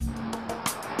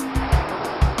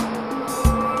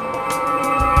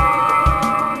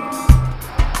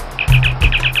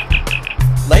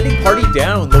party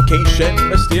down, location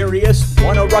mysterious.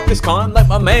 Wanna rock this con like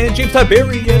my man James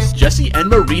Tiberius. Jesse and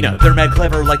Marina, they're mad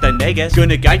clever like the Negus.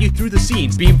 Gonna guide you through the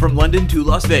scenes, beam from London to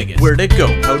Las Vegas. Where to go,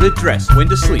 how to dress, when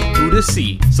to sleep, who to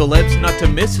see. Celebs not to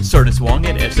miss, Sardis Wong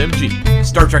and SMG.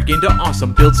 Star Trek into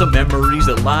awesome, build some memories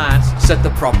that last. Set the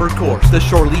proper course, the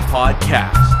Shore Leave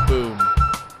Podcast. Boom.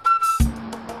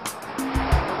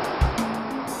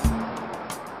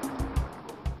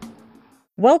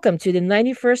 Welcome to the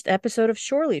 91st episode of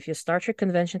Shore Leave, your Star Trek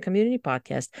Convention Community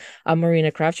Podcast. I'm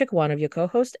Marina Kravchuk, one of your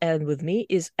co-hosts, and with me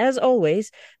is, as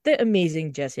always, the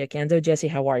amazing Jesse Akando. Jesse,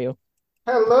 how are you?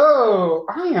 Hello,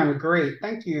 I am great.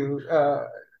 Thank you.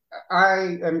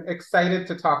 I am excited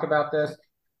to talk about this,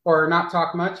 or not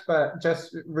talk much, but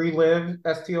just relive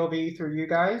STLV through you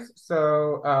guys.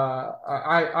 So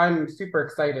I'm super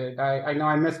excited. I know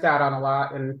I missed out on a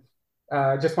lot, and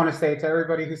just want to say to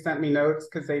everybody who sent me notes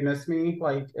because they missed me,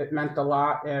 like it meant a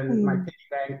lot, and my piggy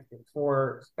bank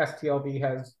for STLV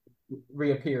has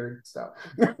reappeared. So,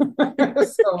 so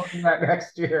we'll do that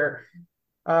next year.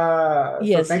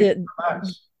 Yes, so thank you so much.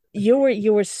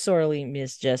 You were sorely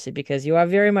missed, Jesse, because you are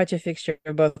very much a fixture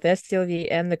of both STLV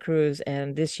and the cruise,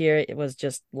 and this year it was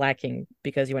just lacking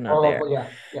because you were not there.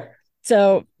 Yeah.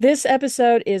 So this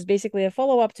episode is basically a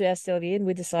follow-up to STLV, and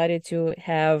we decided to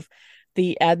have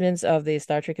the admins of the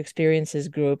Star Trek Experiences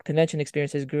group, Convention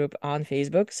Experiences group on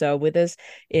Facebook. So with us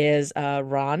is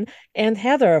Ron and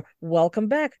Heather. Welcome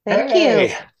back. Thank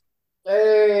you.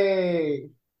 Hey.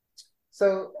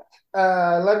 So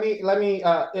let me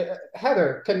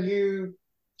Heather, can you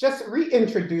just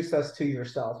reintroduce us to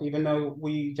yourself, even though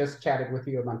we just chatted with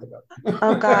you a month ago?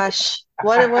 Oh gosh,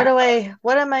 what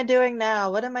am I doing now?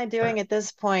 What am I doing at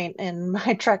this point in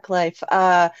my Trek life?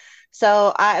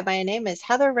 So my name is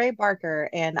Heather Ray Barker,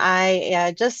 and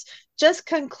I just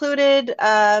concluded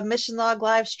Mission Log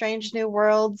Live: Strange New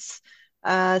Worlds.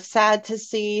 Sad to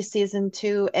see season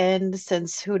 2 end,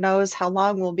 since who knows how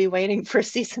long we'll be waiting for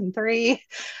season 3.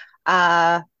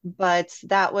 But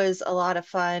that was a lot of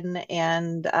fun,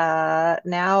 and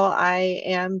now I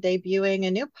am debuting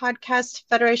a new podcast,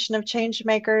 Federation of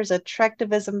Changemakers, a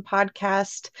Trektivism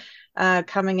podcast,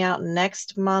 coming out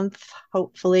next month,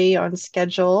 hopefully on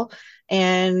schedule.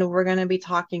 And we're going to be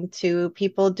talking to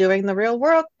people doing the real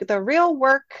work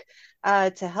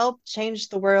to help change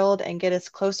the world and get us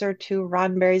closer to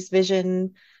Roddenberry's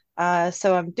vision.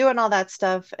 So I'm doing all that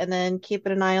stuff, and then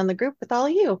keeping an eye on the group with all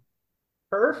of you.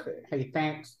 Perfect. Hey,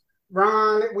 thanks.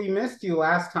 Ron, we missed you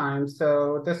last time,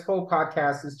 so this whole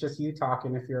podcast is just you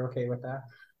talking, if you're okay with that.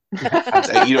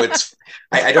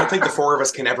 I don't think the four of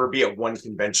us can ever be at one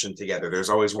convention together. There's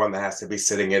always one that has to be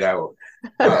sitting it out.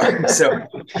 So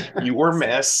you were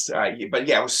missed, but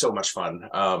yeah, it was so much fun.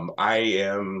 I'm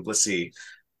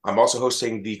also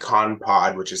hosting the Con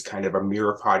Pod, which is kind of a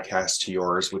mirror podcast to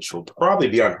yours, which will probably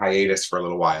be on hiatus for a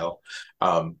little while.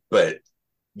 But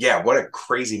yeah, what a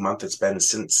crazy month it's been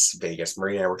since Vegas.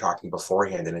 Maria and I were talking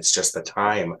beforehand, and it's just the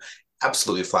time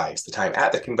absolutely flies. The time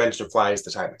at the convention flies.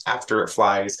 The time after it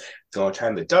flies. The only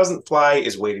time that doesn't fly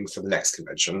is waiting for the next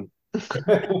convention.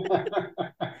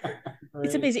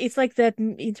 It's amazing. It's like that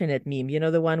internet meme,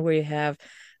 the one where you have,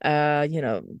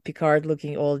 Picard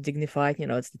looking all dignified.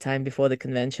 It's the time before the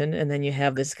convention, and then you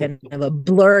have this kind of a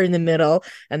blur in the middle,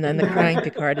 and then the crying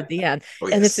Picard at the end. Oh,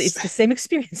 yes. And it's the same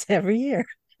experience every year.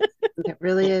 It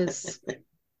really is.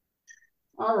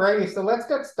 All righty, so let's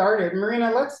get started.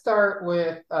 Marina, let's start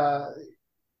with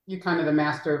you, kind of the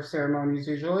master of ceremonies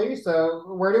usually.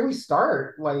 So where do we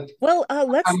start? Let's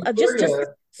just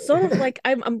sort of like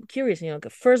I'm curious. Like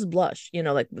a first blush.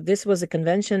 Like this was a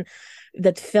convention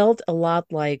that felt a lot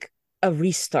like a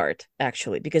restart,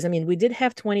 actually, because we did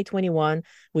have 2021,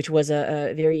 which was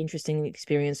a very interesting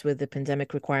experience with the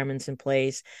pandemic requirements in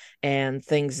place and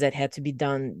things that had to be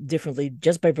done differently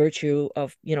just by virtue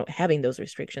of having those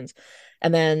restrictions.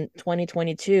 And then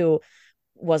 2022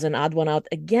 was an odd one out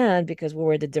again because we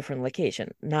were at a different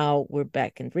location. Now we're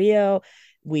back in Rio.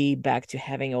 We back to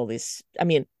having all this.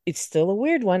 It's still a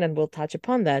weird one, and we'll touch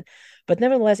upon that. But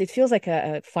nevertheless, it feels like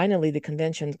finally the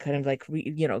convention kind of like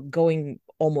going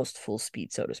almost full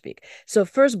speed, so to speak. So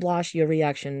first blush, your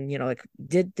reaction,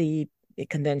 did the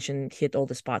convention hit all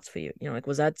the spots for you?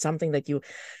 Was that something that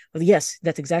yes,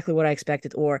 that's exactly what I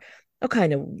expected, or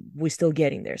we're still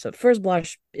getting there. So first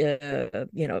blush,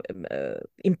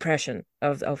 impression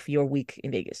of your week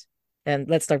in Vegas. And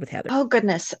let's start with Heather. Oh,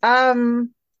 goodness.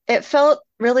 It felt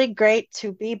really great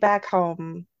to be back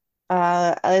home.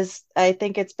 As I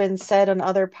think it's been said on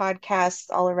other podcasts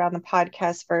all around the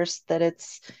podcast verse, that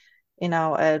it's,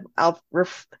 I'll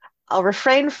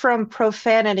refrain from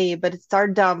profanity, but it's our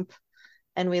dump.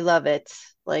 and we love it.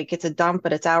 Like it's a dump,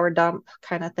 but it's our dump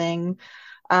kind of thing.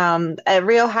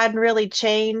 Rio hadn't really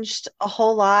changed a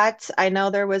whole lot. I know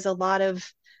there was a lot of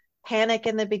panic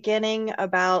in the beginning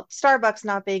about Starbucks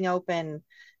not being open.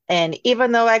 And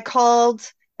even though I called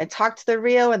and talked to the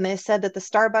Rio and they said that the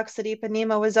Starbucks at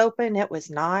Ipanema was open, it was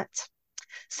not.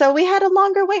 So we had a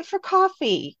longer wait for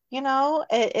coffee.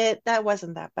 It that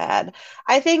wasn't that bad.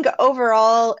 I think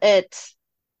overall it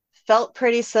felt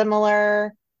pretty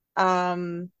similar.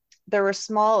 There were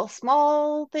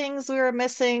small things we were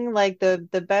missing, like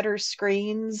the better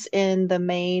screens in the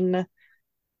main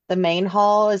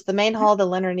hall. Is the main hall the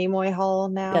Leonard Nimoy hall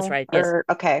That's now? right. Yes. Or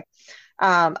okay.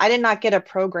 I did not get a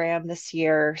program this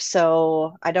year,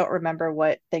 so I don't remember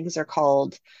what things are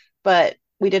called, but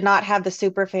we did not have the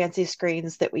super fancy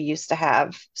screens that we used to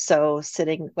have. So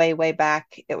sitting way, way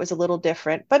back, it was a little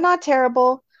different, but not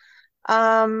terrible.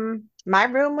 My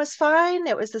room was fine.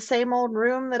 It was the same old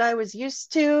room that I was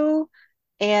used to.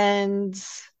 And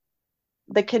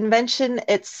the convention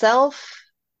itself,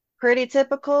 pretty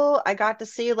typical. I got to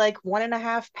see like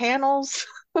 1.5 panels.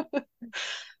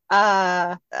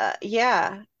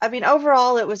 Yeah. I mean,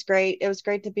 overall, it was great. It was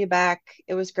great to be back.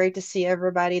 It was great to see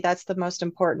everybody. That's the most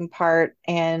important part.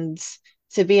 And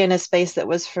to be in a space that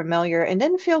was familiar and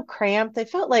didn't feel cramped. I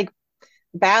felt like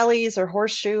Bally's or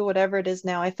Horseshoe, whatever it is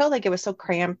now. I felt like it was so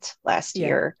cramped last Yeah.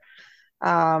 year.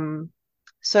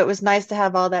 So it was nice to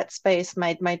have all that space.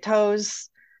 My toes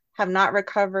have not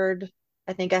recovered.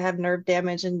 I think I have nerve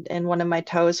damage in one of my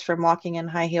toes from walking in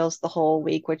high heels the whole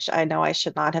week, which I know I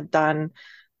should not have done,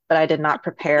 but I did not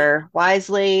prepare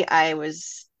wisely. I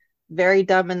was very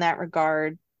dumb in that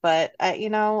regard. But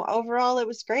overall, it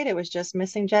was great. It was just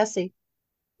missing Jesse.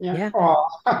 Yeah. Yeah. Oh,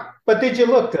 but did you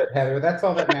look good, Heather? That's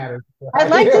all that matters. I'd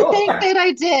like to think that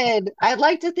I did. I'd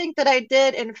like to think that I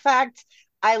did. In fact,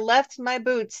 I left my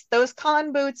boots, those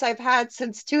con boots I've had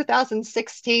since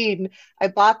 2016. I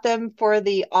bought them for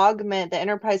the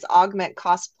Enterprise Augment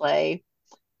cosplay.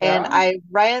 And Yeah. I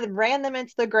ran them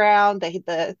into the ground.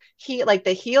 The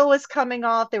heel was coming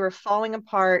off. They were falling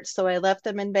apart. So I left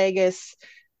them in Vegas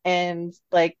and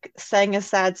like sang a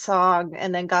sad song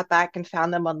and then got back and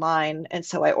found them online. And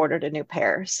so I ordered a new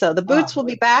pair. So the boots will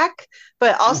be back,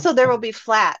 but also there will be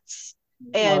flats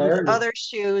and there you other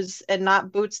shoes and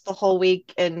not boots the whole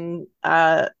week. And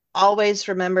always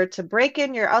remember to break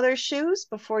in your other shoes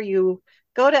before you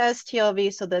go to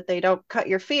STLV so that they don't cut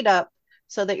your feet up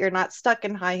so that you're not stuck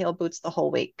in high heel boots the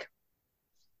whole week.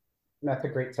 That's a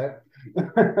great tip.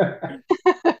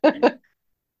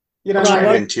 I'll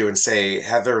chime in too and say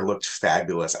Heather looked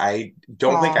fabulous. I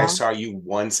don't think I saw you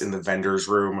once in the vendor's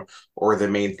room or the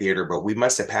main theater, but we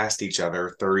must have passed each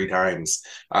other 30 times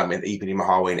in the Ipanema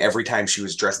hallway, and every time she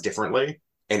was dressed differently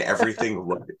and everything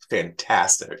looked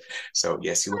fantastic. So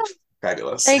yes, you looked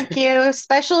fabulous. Thank you.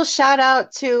 Special shout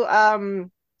out to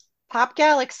Pop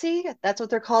Galaxy. That's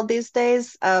what they're called these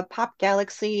days. Pop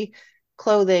Galaxy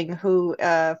Clothing, who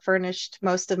furnished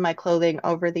most of my clothing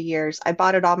over the years. I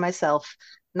bought it all myself.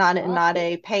 Not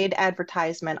a paid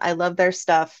advertisement. I love their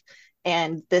stuff,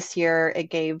 and this year it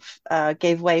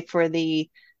gave way for the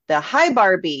Hi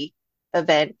Barbie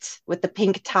event with the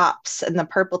pink tops and the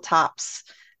purple tops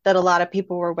that a lot of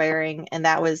people were wearing, and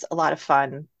that was a lot of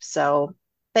fun. So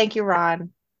thank you, Ron.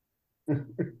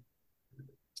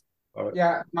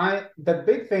 Yeah, the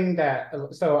big thing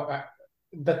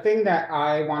the thing that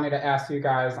I wanted to ask you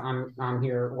guys on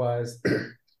here was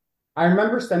I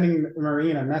remember sending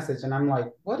Marina a message and I'm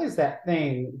like, what is that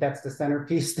thing that's the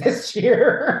centerpiece this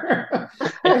year?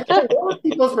 What were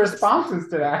people's responses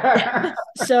to that?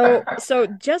 So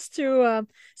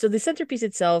the centerpiece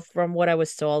itself, from what I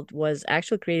was told, was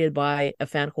actually created by a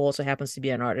fan who also happens to be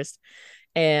an artist.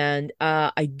 And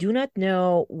I do not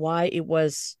know why it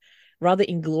was rather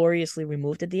ingloriously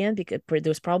removed at the end, because there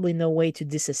was probably no way to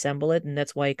disassemble it, and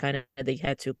that's why they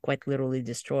had to quite literally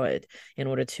destroy it in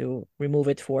order to remove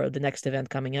it for the next event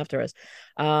coming after us.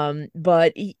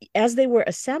 But as they were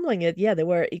assembling it,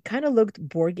 it kind of looked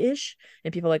Borg-ish,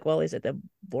 and people were like, well, is it a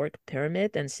Borg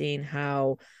pyramid? And seeing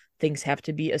how things have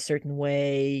to be a certain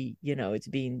way, it's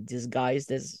being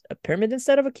disguised as a pyramid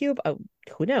instead of a cube.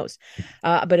 Who knows?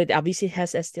 But it obviously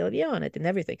has STLV on it and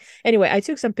everything. Anyway, I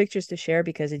took some pictures to share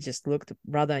because it just looked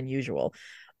rather unusual.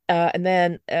 And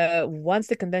then once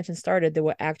the convention started, there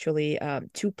were actually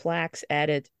 2 plaques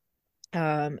added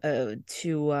to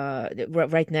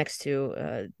right next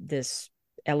to this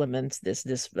element,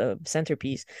 this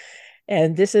centerpiece.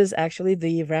 And this is actually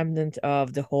the remnant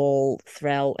of the whole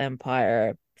Thrall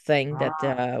Empire thing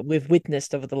that we've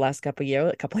witnessed over the last couple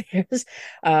of years.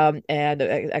 And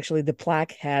actually the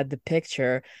plaque had the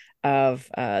picture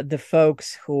the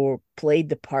folks who played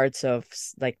the parts of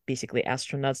like basically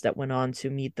astronauts that went on to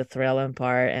meet the Thrall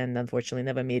Empire and unfortunately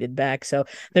never made it back. So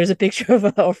there's a picture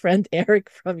of our friend Eric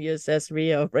from USS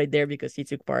Rio right there because he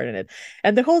took part in it.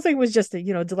 And the whole thing was just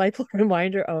a, delightful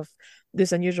reminder of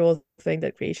this unusual thing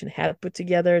that Creation had put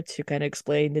together to kind of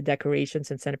explain the decorations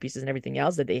and centerpieces and everything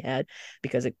else that they had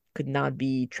because it could not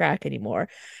be tracked anymore.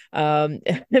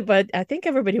 But I think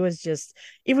everybody was just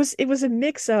it was a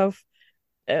mix of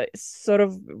sort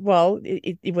of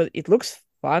it looks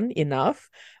fun enough,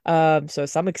 so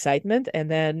some excitement, and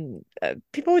then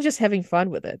people were just having fun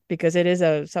with it because it is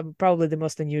probably the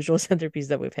most unusual centerpiece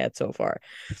that we've had so far.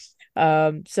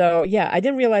 So yeah, I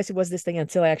didn't realize it was this thing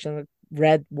until I actually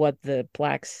read what the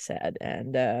plaques said,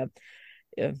 and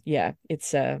yeah,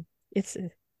 it's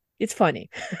funny.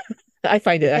 I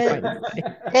find it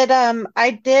funny.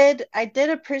 I did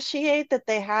appreciate that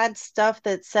they had stuff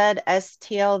that said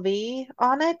STLV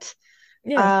on it.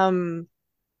 Yeah.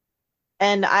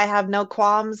 And I have no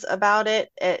qualms about it.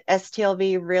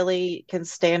 STLV really can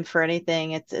stand for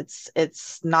anything.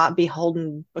 It's not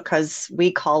beholden because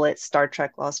we call it Star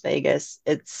Trek Las Vegas.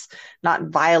 It's not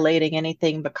violating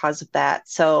anything because of that.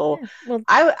 So Yeah, well,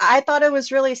 I thought it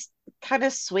was really kind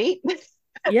of sweet.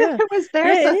 yeah, It was there.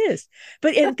 yeah, So it is.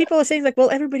 But and people are saying like, well,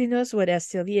 everybody knows what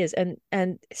STLV is,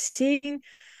 and seeing,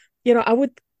 I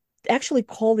would actually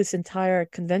call this entire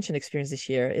convention experience this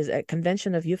year is a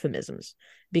convention of euphemisms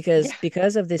yeah.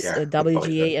 because of this Yeah, I like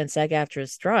WGA that. and SAG-AFTRA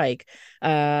strike.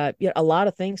 A lot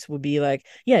of things would be like,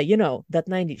 yeah, that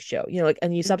 90s show, like,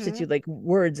 and you Mhm. substitute like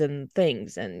words and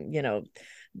things, and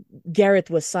Garrett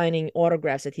was signing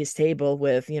autographs at his table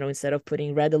with, instead of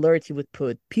putting red alert, he would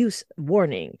put puce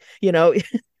warning,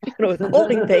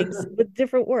 holding things with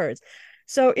different words.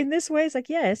 So in this way, it's like,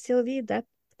 yeah, STLV,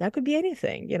 that could be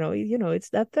anything, it's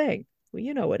that thing. Well,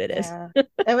 you know what it is. Yeah.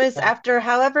 It was after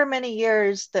however many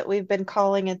years that we've been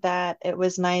calling it that, it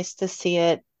was nice to see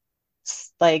it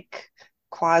like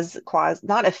quasi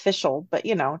not official, but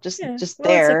Yeah. just Well, it's like,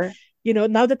 there.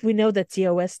 now that we know that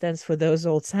TOS stands for those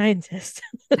old scientists,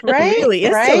 Right? really,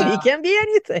 Right? STLV can be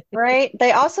anything. Right.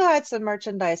 They also had some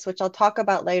merchandise, which I'll talk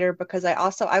about later because I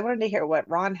wanted to hear what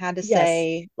Ron had to Yes.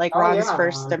 say, like Oh Ron's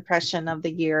first yeah. impression of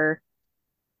the year.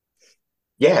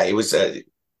 Yeah, it was.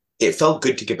 It felt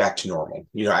good to get back to normal.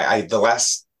 The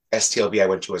last STLV I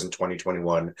went to was in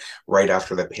 2021, right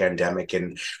after the pandemic,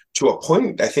 and to a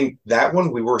point, I think that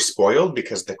one we were spoiled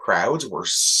because the crowds were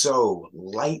so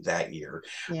light that year.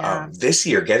 Yeah. This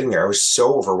year, getting there, I was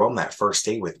so overwhelmed that first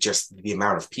day with just the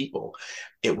amount of people.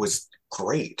 It was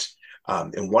great.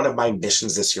 And one of my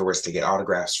missions this year was to get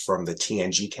autographs from the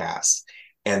TNG cast,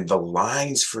 and the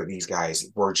lines for these guys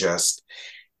were just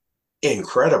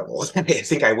incredible. I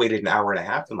think I waited an hour and a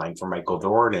half in line for Michael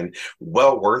Dorn, and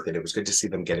well worth it. It was good to see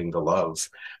them getting the love.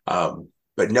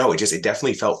 But no, it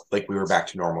definitely felt like we were back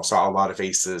to normal. Saw a lot of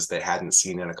faces that hadn't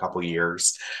seen in a couple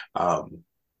years.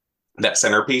 That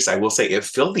centerpiece, I will say, it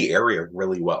filled the area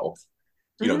really well.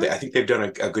 Mhm. I think they've done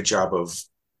a good job of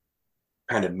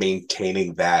kind of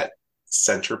maintaining that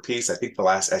centerpiece. I think the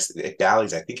last at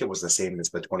Bally's, I think it was the same as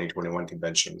the 2021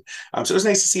 convention. So it was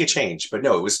nice to see a change, but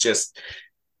no, it was just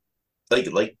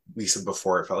like we said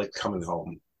before, it felt like coming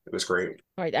home. It was great.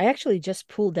 All right, I actually just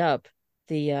pulled up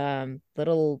the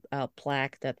little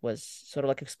plaque that was sort of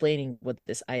like explaining what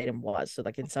this item was. So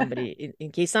like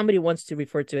in case somebody wants to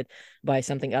refer to it by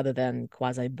something other than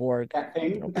quasi Borg, That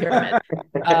thing. pyramid.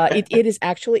 It is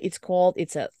actually it's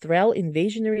a Thrall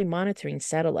invasionary monitoring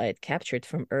satellite captured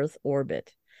from Earth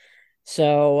orbit.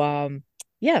 So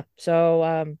yeah,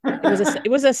 so it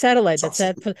was a satellite It's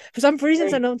that awesome. said for some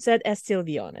reasons Hey, unknown said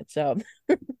STLV on it. So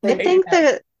I there you think have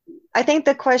it. that I think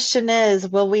the question is,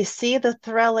 will we see the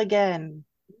Thrall again?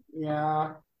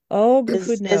 yeah. Oh, who Is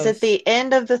it knows? the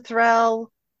end of the Thrall?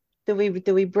 Do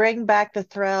we bring back the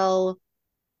Thrall?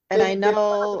 And I Did it ever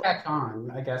know catch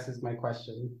on? I guess is my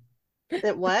question.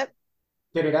 that what?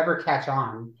 Did it ever catch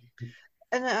on?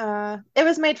 And it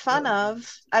was made fun of.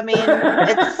 I mean,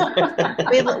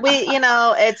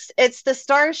 it's the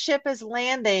Starship is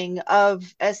landing of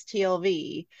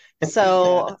STLV. Yeah.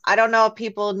 So I don't know if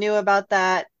people knew about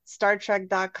that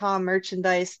StarTrek.com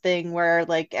merchandise thing where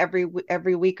like every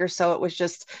week or so it was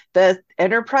just the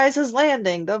Enterprise is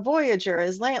landing, the Voyager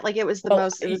is land like Well, it was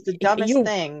the dumbest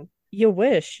thing. you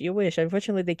wish.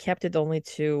 Unfortunately, they kept it only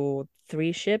to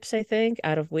three ships, I think,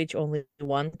 out of which only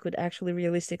one could actually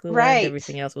realistically land. Right,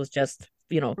 Everything else was just,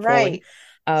 trolling. right.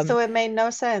 Um, So it made no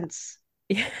sense.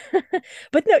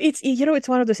 but no, it's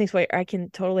one of those things where I can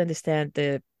totally understand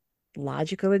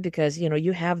logic of it, because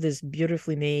you have this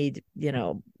beautifully made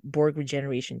Borg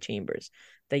regeneration chambers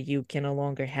that you can no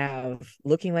longer have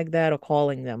looking like that or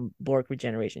calling them Borg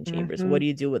regeneration chambers. What do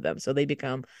you do with them? So they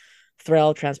become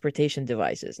Thrall transportation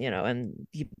devices, and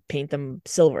you paint them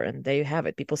silver, and there you have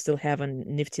it. People still have a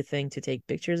nifty thing to take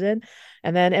pictures in,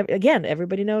 and then again,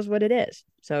 everybody knows what it is.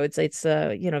 So it's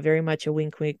very much a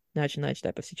wink, wink, nudge, nudge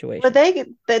type of situation.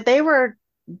 But they were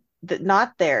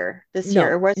not there this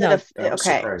year, or was it okay?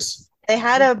 Surprise. They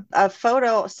had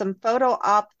some photo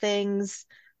op things,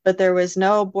 but there was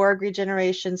no Borg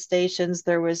regeneration stations.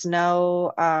 There was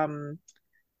no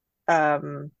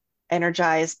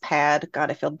energized pad. God,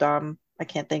 I feel dumb. I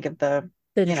can't think of the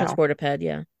transporter pad.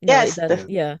 Yeah. Yes.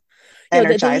 Yeah.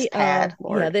 Energized pad.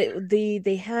 Lord.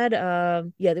 They had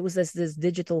there was this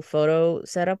digital photo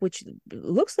setup, which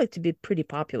looks like to be pretty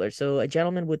popular. So a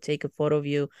gentleman would take a photo of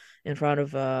you in front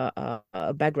of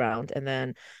a background and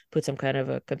then put some kind of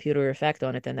a computer effect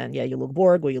on it, and then you look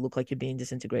Borg, or you look like you're being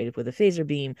disintegrated with a phaser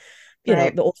beam,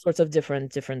 all sorts of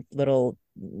different little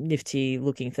nifty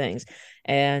looking things.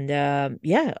 And I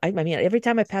mean, every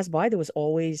time I passed by, there was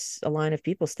always a line of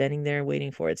people standing there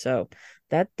waiting for it. So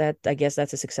that I guess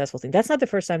that's a successful thing. That's not the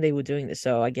first time they were doing this,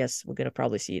 so I guess we're gonna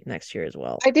probably see it next year as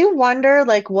well. I do wonder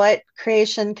what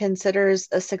Creation considers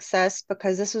a success,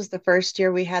 because this was the first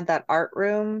year we had that art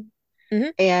room.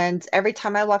 And every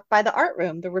time I walked by the art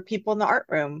room, there were people in the art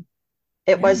room.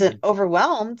 It wasn't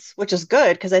overwhelmed, which is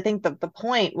good, because I think the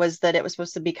point was that it was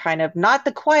supposed to be kind of not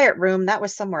the quiet room, that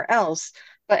was somewhere else,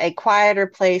 but a quieter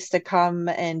place to come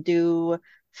and do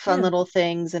fun little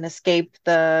things and escape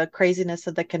the craziness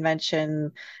of the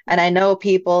convention. And I know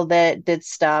people that did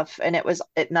stuff, and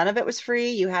none of it was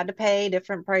free. You had to pay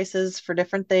different prices for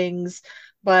different things,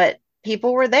 but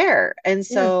people were there. And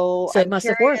so it must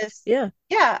have worked.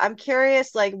 I'm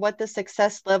curious what the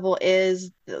success level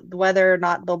is, whether or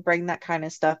not they'll bring that kind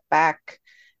of stuff back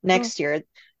next year.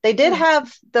 They did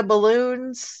have the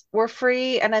balloons were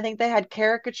free, and I think they had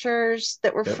caricatures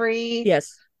that were free.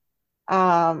 Yes.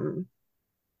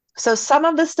 So some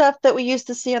of the stuff that we used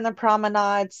to see on the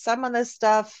promenade, some of the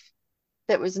stuff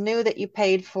that was new that you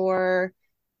paid for,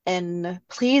 and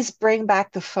please bring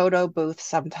back the photo booth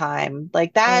sometime.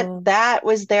 That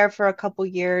was there for a couple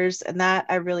years, and that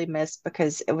I really missed,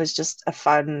 because it was just a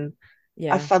fun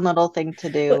little thing to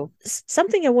do. But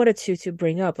something I wanted to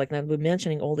bring up, like now we're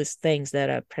mentioning all these things that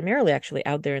are primarily actually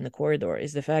out there in the corridor,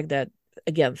 is the fact that,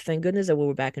 again, thank goodness that we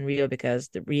were back in Rio, because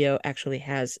the Rio actually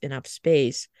has enough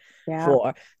space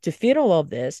to fit all of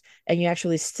this, and you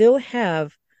actually still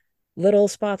have little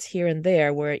spots here and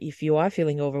there where, if you are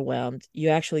feeling overwhelmed, you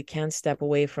actually can step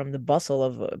away from the bustle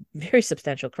of a very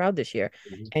substantial crowd this year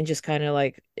and just kind of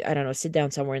I don't know, sit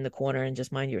down somewhere in the corner and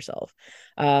just mind yourself.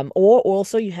 Or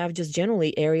also you have just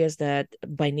generally areas that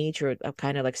by nature are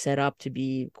kind of set up to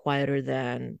be quieter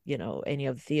than any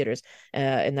of the theaters,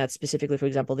 and that's specifically, for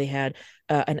example, they had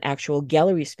an actual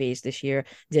gallery space this year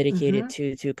dedicated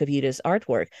to Kavita's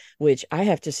artwork, which I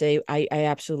have to say I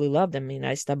absolutely loved. I mean,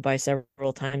 I stopped by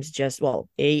several times.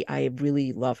 I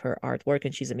really love her artwork,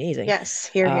 and she's amazing. Yes,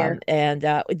 here.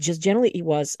 And just generally, it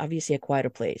was obviously a quieter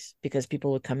place, because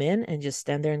people would come in and just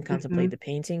stand there and contemplate the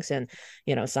paintings, and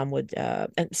some would,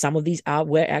 and some of these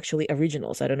were actually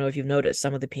originals. I don't know if you've noticed,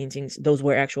 some of the paintings, those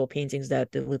were actual paintings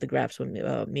that the lithographs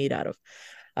were made out of.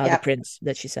 The prints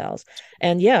that she sells.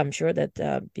 And I'm sure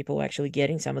that people were actually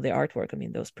getting some of the artwork. I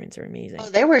mean, those prints are amazing. Oh,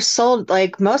 they were sold,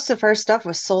 most of her stuff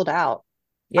was sold out.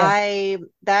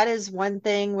 That is one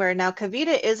thing where now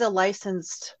Kavita is a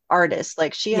licensed artist.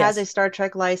 She has a Star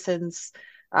Trek license.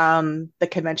 The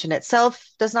convention itself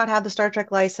does not have the Star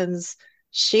Trek license.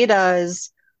 She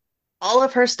does. All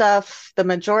of her stuff, the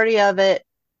majority of it,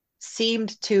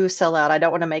 seemed to sell out. I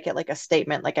don't want to make it a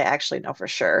statement I actually know for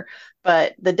sure.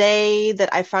 But the day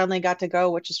that I finally got to go,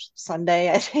 which is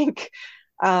Sunday, I think,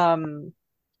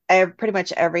 pretty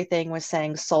much everything was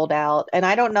saying sold out. And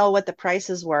I don't know what the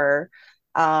prices were.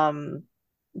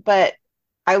 But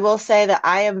I will say that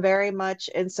I am very much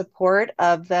in support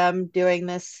of them doing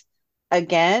this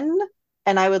again.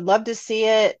 And I would love to see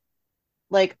it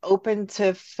open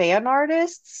to fan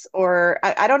artists, or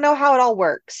I don't know how it all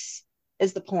works,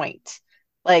 is the point.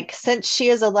 Since she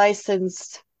is a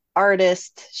licensed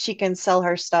artist, she can sell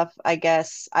her stuff, I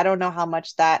guess. I don't know how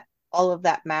much all of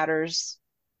that matters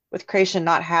with Creation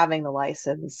not having the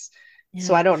license.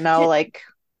 So I don't know,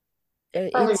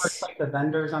 Probably works like the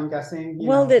vendors, I'm guessing.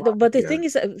 But the thing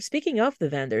is, speaking of the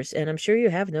vendors, and I'm sure you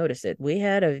have noticed it, we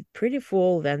had a pretty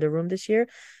full vendor room this year,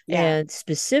 and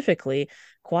specifically,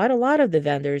 quite a lot of the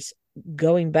vendors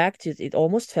going back to, it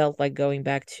almost felt like going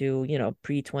back to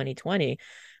pre-2020.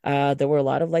 There were a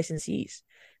lot of licensees.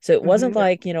 So it wasn't Mm-hmm.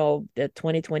 like, the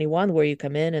 2021 where you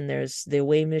come in and there's the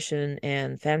away mission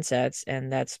and fan sets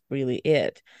and that's really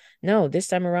it. No, this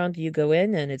time around you go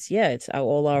in and it's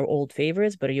all our old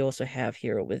favorites, but you also have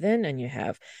Hero Within and you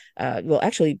have well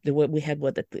actually we had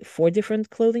four different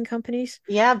clothing companies.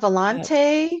 Yeah, Uh,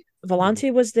 Volante.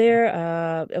 Volante was there,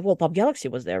 well Pop Galaxy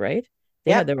was there, right?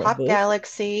 They had Yep, their own Pop booth.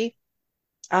 Galaxy.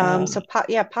 Um, So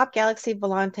Pop Galaxy,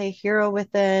 Volante, Hero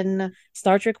Within.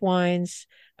 Star Trek wines.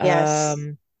 Yes.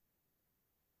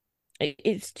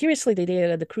 It's curiously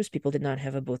the cruise people did not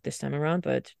have a booth this time around,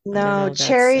 but I don't No, know. That's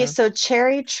Cherry. So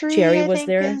Cherry Tree, Cherry I was think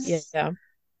there. is Yeah.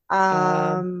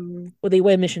 um Well, the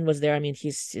away mission was there. I mean,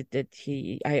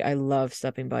 I love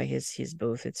stopping by his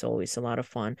booth. It's always a lot of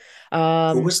fun.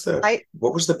 Who Um, was the I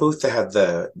what was the booth that had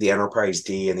the Enterprise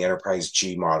D and the Enterprise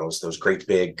G models? Those great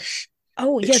big,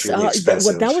 oh yes, extremely that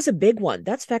expensive. was a big one.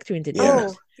 That's Factory Yeah. Entertainment.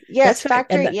 oh yes, That's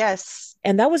fact, Factory, yes.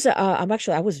 and that was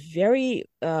I was very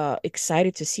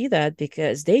excited to see that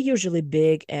because they're usually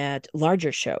big at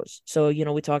larger shows. So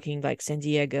we're talking like San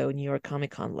Diego, New York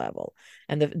Comic Con level,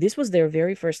 and this was their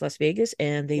very first Las Vegas,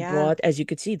 and they Yeah. brought, as you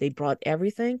could see, they brought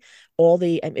everything, all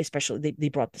the especially they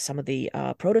brought some of the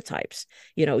prototypes.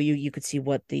 You could see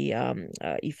what the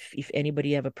if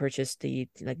anybody ever purchased the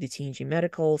TNG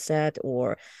medical set,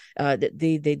 or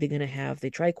they're gonna have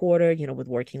the tricorder, with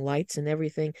working lights and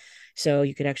everything, so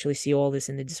you could actually see all this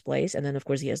in the displays. And then of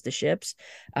course he has the ships,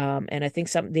 and I think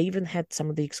they even had some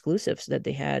of the exclusives that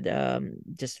they had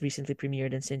just recently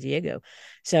premiered in San Diego.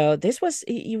 So this was,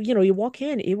 you walk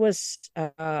in, it was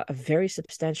a very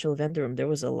substantial vendor room. There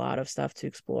was a lot of stuff to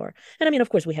explore, and I mean, of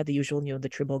course, we had the usual, the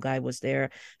Tribble guy was there,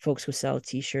 folks who sell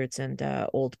T-shirts and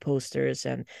old posters,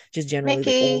 and just generally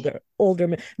the Mickey.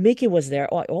 older. Mickey was there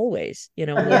always, with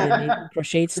all the amazing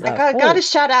crocheted I stuff. got Oh a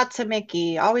shout out to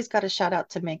Mickey. Always got a shout out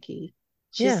to Mickey.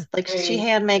 yeah, She's like she Hey,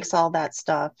 hand makes all that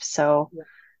stuff. So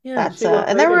yeah. that's she looked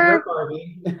and there great in her were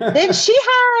Barbie. then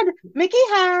Mickey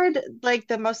had like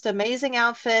the most amazing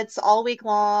outfits all week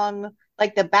long,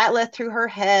 like the bat'leth through her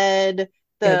head,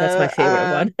 Yeah, that's my the favorite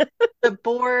one. the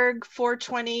Borg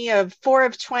 420 of 4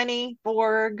 of 20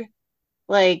 Borg.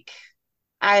 Like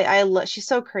I love she's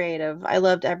so creative. I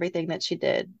loved everything that she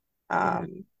did. Yeah.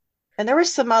 And there were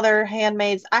some other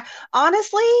handmaids. I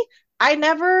honestly, I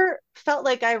never felt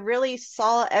like I really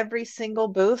saw every single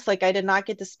booth. Like I did not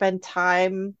get to spend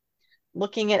time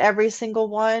looking at every single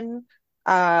one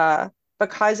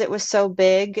because it was so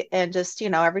big and just,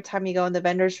 every time you go in the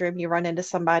vendor's room, you run into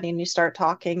somebody and you start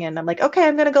talking and I'm like, okay,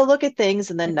 I'm gonna go look at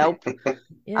things and then nope.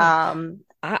 Yeah. Um,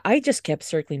 I just kept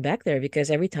circling back there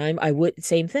because every time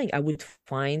same thing, I would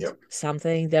find Yep.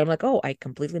 something that I'm like, oh, I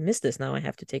completely missed this. Now I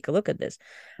have to take a look at this.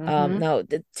 mhm. Now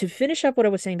to finish up what I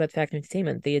was saying about Factory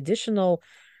Entertainment, the additional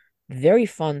very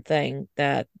fun thing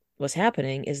that was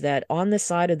happening is that on the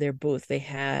side of their booth, they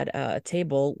had a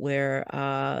table where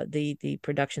the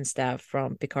production staff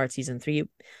from Picard season 3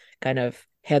 kind of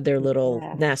had their little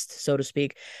Yeah. nest, so to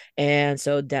speak. And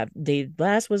so that Dave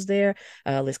Glass was there,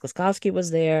 Liz Klaskowski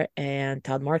was there, and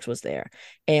Todd Marks was there.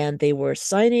 And they were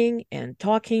signing and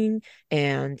talking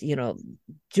and,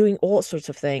 doing all sorts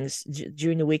of things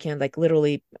during the weekend. Like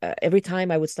literally every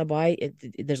time I would stop by,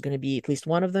 there's going to be at least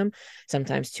one of them,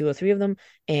 sometimes two or three of them,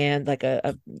 and like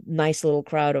a nice little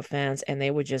crowd of fans, and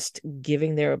they were just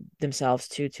giving themselves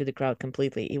to the crowd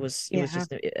completely. It was Yeah.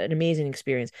 just an amazing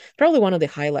experience. Probably one of the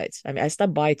highlights. I mean, I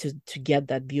stopped by to get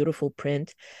that beautiful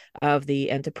print of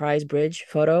the Enterprise bridge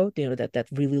photo, that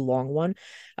really long one.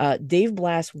 Dave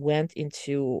Blass went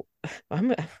into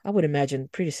I would imagine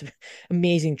pretty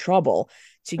amazing trouble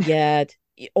to get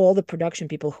all the production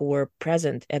people who were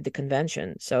present at the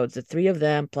convention. So it's the three of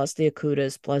them plus the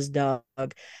Akutas plus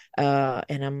Doug,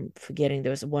 and I'm forgetting there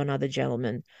was one other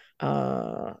gentleman.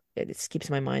 It skips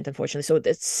my mind, unfortunately. So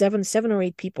it's seven or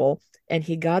eight people, and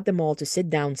he got them all to sit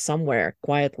down somewhere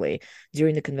quietly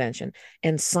during the convention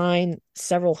and sign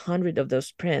several hundred of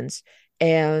those prints.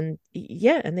 And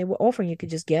yeah, and they were offering you could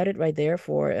just get it right there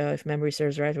for if memory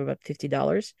serves right, for about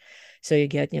 $50. So you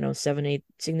get 7-8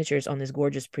 signatures on this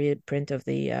gorgeous print of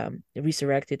the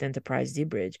resurrected Enterprise D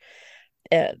bridge.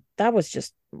 That was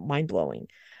just mind blowing.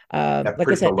 That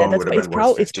Like I print said, alone that's would have been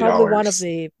worth it's fifty probably one of dollars.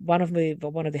 the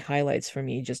highlights for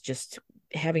me. Just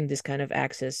having this kind of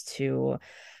access to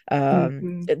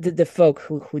Mhm. the folk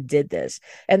who did this,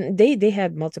 and they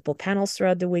had multiple panels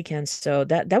throughout the weekend. So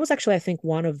that was actually, I think,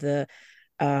 one of the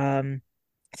um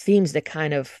themes that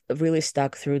kind of really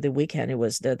stuck through the weekend. It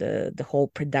was the whole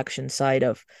production side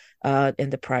of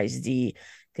Enterprise D,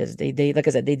 because they like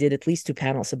I said, they did at least two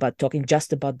panels about talking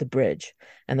just about the bridge,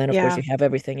 and then of course Yeah. you have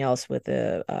everything else with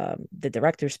the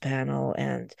director's panel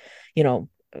and you know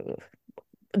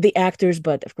the actors,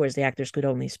 but of course the actors could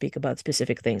only speak about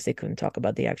specific things. They couldn't talk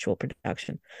about the actual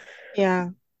production. Yeah.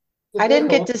 Did I they didn't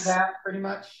get hold to to that pretty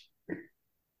much?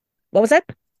 What was that?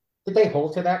 Did they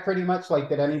hold to that pretty much? Like,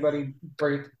 did anybody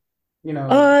break, you know?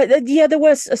 Yeah, there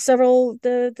was several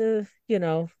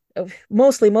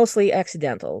mostly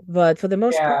accidental, but for the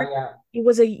most Yeah, part, yeah. it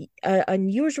was a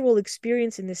unusual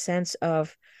experience in the sense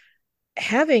of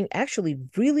having actually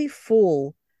really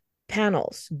full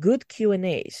panels, good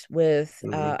Q&As with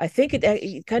Mhm. I think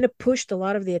it kind of pushed a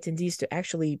lot of the attendees to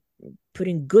actually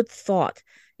putting good thought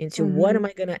into what Mm-hmm. am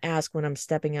I going to ask when I'm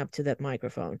stepping up to that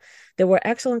microphone. There were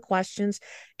excellent questions,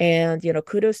 and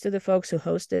kudos to the folks who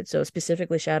hosted. So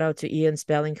specifically, shout out to Ian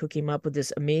Spelling who came up with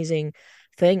this amazing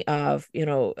thing of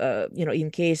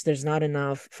in case there's not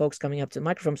enough folks coming up to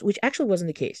microphones, which actually wasn't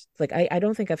the case. Like I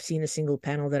don't think I've seen a single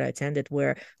panel that I attended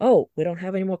where, oh, we don't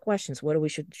have any more questions, what do we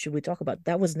should we talk about?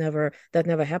 That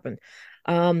never happened.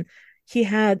 He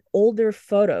had older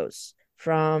photos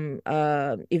from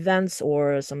events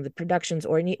or some of the productions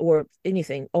or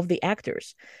anything of the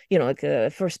actors, like a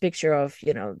first picture of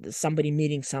somebody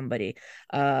meeting somebody,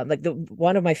 like the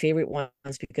one of my favorite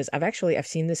ones, because I've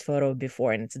seen this photo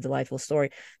before and it's a delightful story.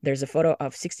 There's a photo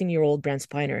of 16-year-old Brent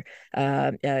Spiner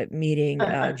meeting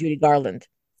Judy Garland.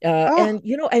 Oh,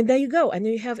 And there you go. And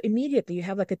then you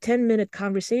have like a 10-minute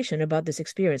conversation about this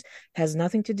experience. Has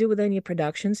nothing to do with any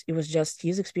productions. It was just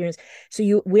his experience.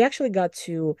 So we actually got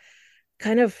to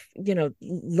kind of,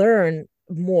 learn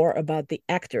more about the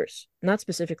actors, not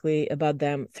specifically about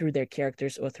them through their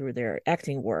characters or through their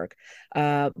acting work.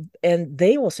 And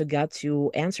they also got to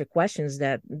answer questions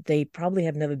that they probably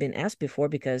have never been asked before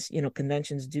because,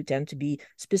 conventions do tend to be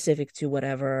specific to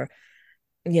whatever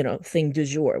thing du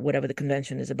jour, whatever the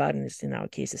convention is about, and in our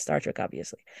case is Star Trek,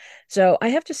 obviously. So I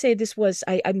have to say this was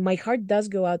my heart does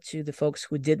go out to the folks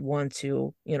who did want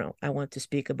to, I want to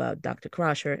speak about Dr.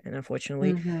 Crusher, and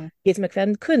unfortunately mm-hmm. Kate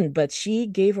McFadden couldn't, but she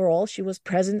gave her all. She was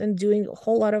present and doing a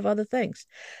whole lot of other things.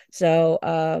 So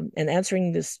and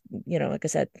answering this, like I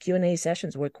said, Q&A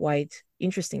sessions were quite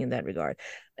interesting in that regard.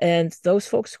 And those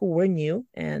folks who were new,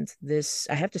 and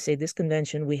I have to say, this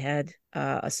convention, we had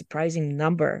a surprising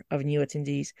number of new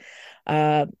attendees.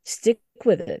 Stick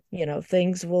with it.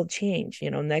 Things will change.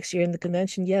 Next year in the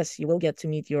convention, yes, you will get to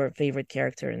meet your favorite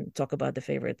character and talk about the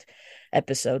favorite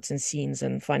episodes and scenes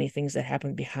and funny things that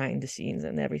happen behind the scenes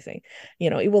and everything.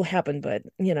 It will happen, but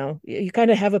you kind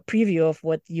of have a preview of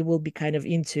what you will be kind of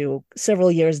into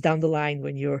several years down the line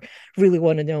when you really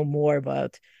want to know more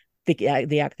about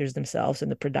the actors themselves and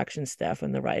the production staff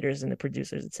and the writers and the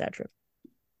producers, etc.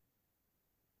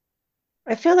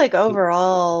 I feel like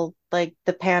overall, like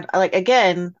like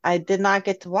again, I did not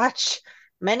get to watch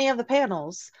many of the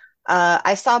panels.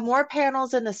 I saw more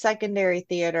panels in the secondary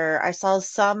theater. I saw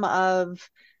some of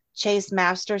Chase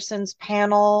Masterson's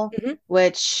panel, Mm-hmm.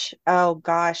 which, oh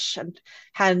gosh,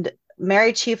 had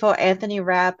Mary Chieffo, Anthony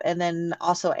Rapp, and then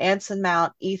also Anson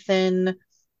Mount, Ethan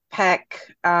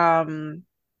Peck,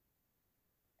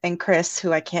 and Chris,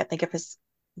 who I can't think of his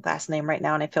last name right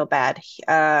now, and I feel bad.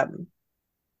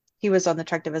 He was on the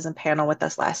Trectivism panel with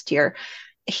us last year.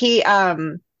 He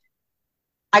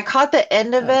I caught the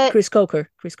end of it. Chris Coker.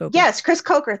 Yes, Chris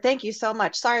Coker. Thank you so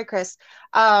much. Sorry, Chris.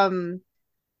 Um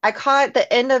I caught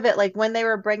the end of it like when they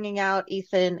were bringing out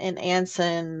Ethan and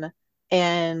Anson,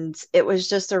 and it was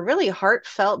just a really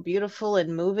heartfelt, beautiful,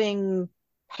 and moving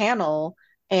panel.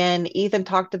 And Ethan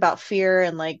talked about fear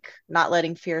and like not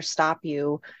letting fear stop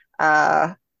you.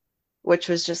 Uh which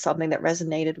was just something that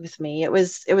resonated with me. It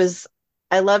was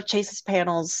I love Chase's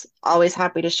panels, always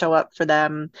happy to show up for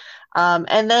them.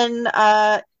 And then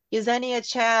Yesenia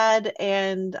Chad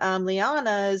and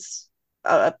Liana's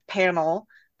panel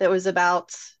that was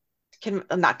about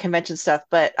not convention stuff,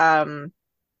 but The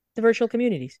virtual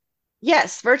communities.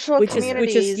 yes, virtual Which is yeah,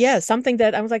 communities. something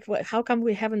that I was like, how come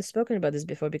we haven't spoken about this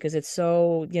before? Because it's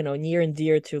so near and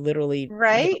dear to literally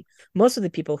Right? most of the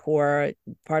people who are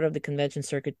part of the convention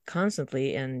circuit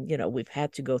constantly, and we've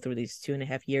had to go through these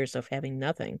 2.5 years of having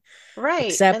nothing Right.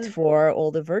 except And for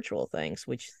all the virtual things,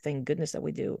 which thank goodness that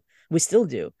we still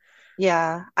do.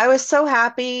 yeah, I was so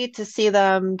happy to see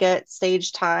them get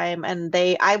stage time, and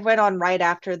I went on right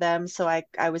after them, so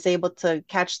I was able to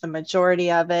catch the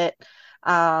majority of it.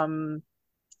 Um,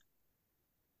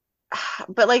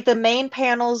 but like the main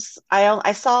panels,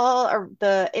 I saw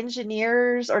the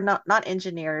engineers, or not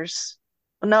engineers.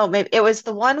 No, maybe it was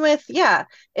the one with, yeah,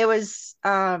 it was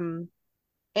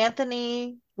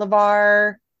Anthony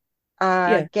LeVar,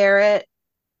 Yeah, Garrett.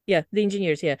 yeah, the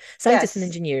engineers, yeah, scientists and Yes.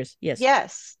 engineers, yes.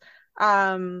 Yes.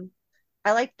 Um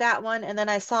I liked that one. And then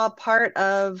I saw part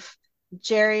of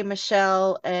Jerry,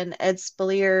 Michelle, and Ed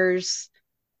Spalier's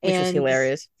which was And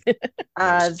hilarious.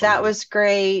 that was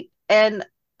great. And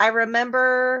I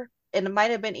remember, and it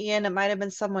might have been Ian, it might have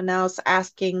been someone else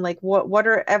asking, like, what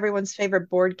are everyone's favorite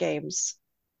board games?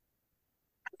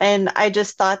 And I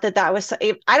just thought that was,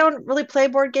 I don't really play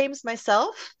board games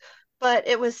myself, but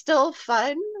it was still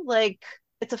fun. Like,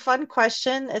 it's a fun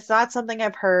question. It's not something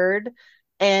I've heard.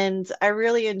 And I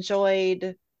really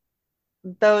enjoyed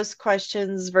those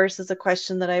questions versus a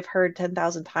question that I've heard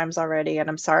 10,000 times already. And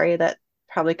I'm sorry that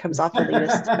probably comes off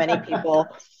elitist to many people.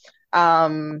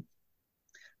 Um,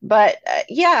 but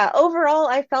yeah, overall,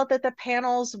 I felt that the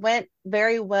panels went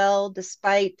very well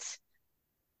despite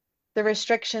the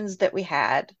restrictions that we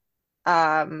had.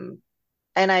 Um,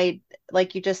 and I,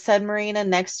 like you just said, Marina,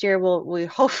 next year we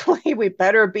hopefully we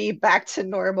better be back to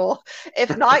normal.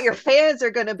 If not, your fans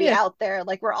are going to be Yeah. out there,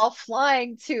 like we're all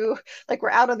flying to, like we're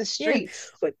out on the Yeah.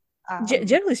 streets. But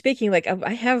generally speaking, like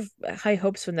I have high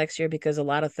hopes for next year because a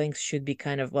lot of things should be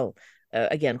kind of, well,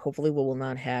 again, hopefully we will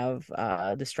not have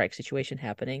the strike situation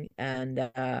happening. And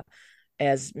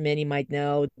as many might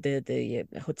know, the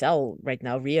hotel right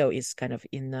now, Rio, is kind of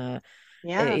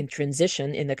Yeah, in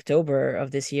transition. In October of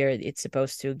this year. It's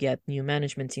supposed to get new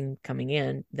management team coming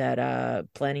in that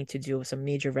planning to do some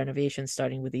major renovations,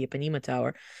 starting with the Ipanema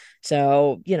Tower.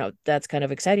 So, that's kind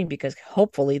of exciting because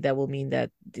hopefully that will mean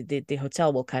that the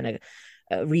hotel will kind of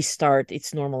restart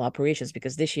its normal operations,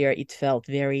 because this year it felt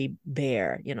very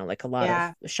bare. Like a lot of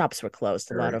yeah, shops were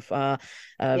closed, a lot Right. of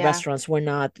yeah, restaurants were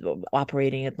not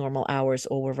operating at normal hours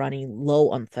or were running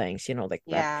low on things. Like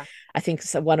that. yeah. I think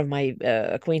one of my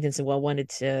acquaintances wanted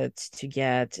to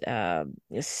get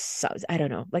I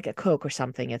don't know, like a Coke or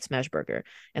something at Smashburger,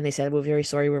 and they said, "We're very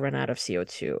sorry, we ran out of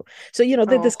CO2." So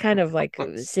Oh, this kind of like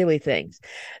silly things.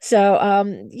 So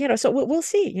so we'll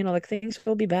see. Like things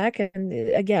will be back, and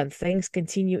again, things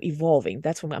continue evolving.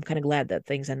 That's when I'm kind of glad that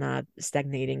things are not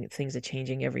stagnating. Things are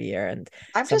changing every year, and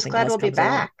I'm just something glad else we'll be comes along.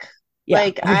 back. Yeah,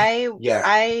 Like I Yeah.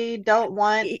 I don't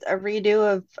want Y- a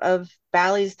redo of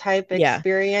Bally's type yeah.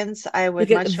 experience. I would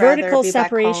Because much rather vertical be back home.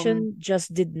 separation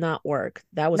just did not work.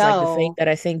 That was like the thing No. that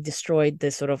I think destroyed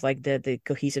the sort of like the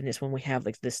cohesiveness when we have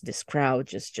like this crowd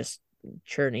just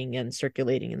churning and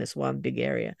circulating in this one big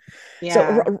area. So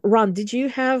Yeah. Ron, did you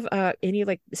have any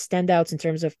like standouts in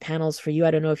terms of panels for you?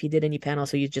 I don't know if you did any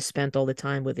panels or you just spent all the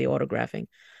time with the autographing.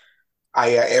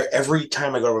 Every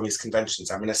time I go to one of these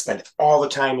conventions, I'm going to spend all the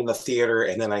time in the theater,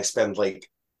 and then I spend like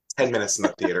 10 minutes in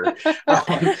the theater.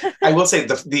 I will say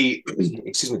the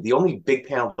excuse me, the only big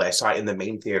panel that I saw in the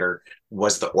main theater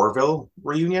was the Orville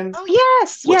reunion, Oh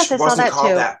yes, which yes, I saw wasn't that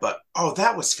called too. that, but oh,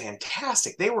 that was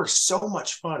fantastic. They were so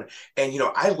much fun. And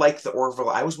I like the Orville.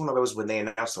 I was one of those when they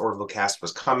announced the Orville cast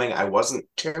was coming. I wasn't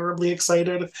terribly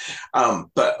excited.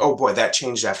 But oh boy, that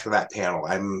changed after that panel.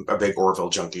 I'm a big Orville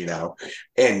junkie now.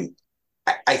 And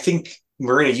I think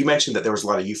Marina, you mentioned that there was a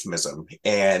lot of euphemism,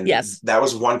 and Yes. that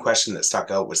was one question that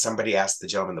stuck out. Was somebody asked the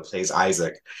gentleman that plays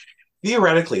Isaac,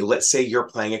 theoretically, let's say you're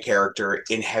playing a character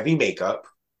in heavy makeup,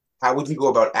 how would you go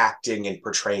about acting and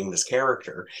portraying this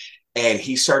character? And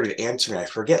he started answering. I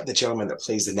forget the gentleman that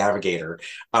plays the navigator,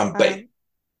 but Um,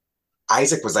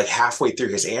 Isaac was like halfway through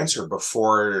his answer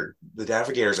before the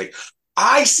navigator's like,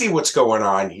 I see what's going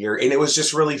on here. And it was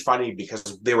just really funny because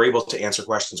they were able to answer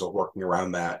questions while working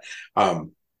around that.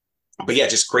 But yeah,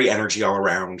 just great energy all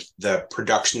around. The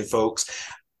production folks,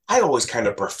 I always kind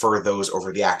of prefer those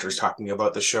over the actors talking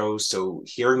about the show. So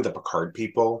hearing the Picard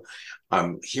people,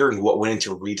 hearing what went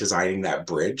into redesigning that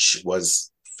bridge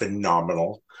was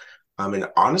phenomenal. And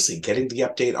honestly, getting the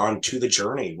update on To the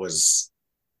Journey was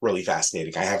really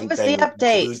fascinating. I what haven't was the been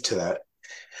update? glued to that.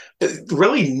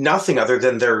 Really nothing other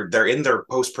than they're in their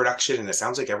post production, and it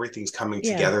sounds like everything's coming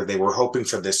Yeah. together. They were hoping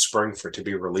for this spring for it to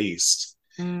be released.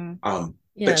 Mm. But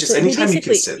Yeah. just So they anytime you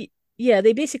can sit. basically, yeah,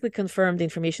 they basically confirmed the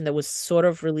information that was sort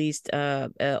of released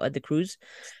at the cruise.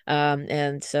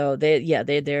 And so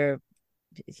they're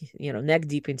neck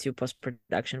deep into post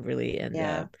production really. And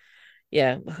Yeah.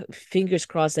 yeah, fingers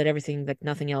crossed that everything, like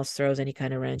nothing else, throws any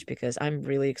kind of wrench, because I'm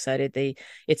really excited.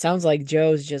 It sounds like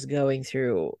Joe's just going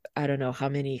through, I don't know how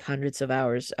many hundreds of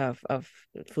hours of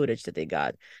footage that they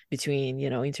got between,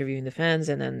 interviewing the fans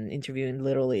and then interviewing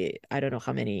literally, I don't know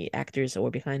how many actors or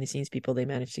behind the scenes people they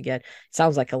managed to get. It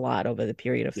sounds like a lot over the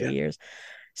period of Yeah. 3 years.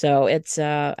 So it's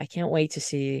I can't wait to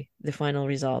see the final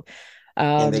result.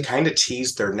 And they Um, kind of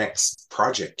teased their next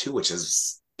project too, which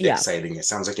is yeah, exciting. It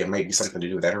sounds like it might be something to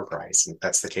do with Enterprise. And if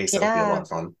that's the case, that'll be a lot Yeah. of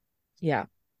fun. yeah.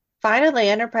 Finally,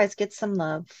 Enterprise gets some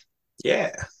love.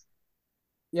 Yeah.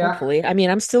 Yeah. Hopefully. I mean,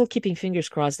 I'm still keeping fingers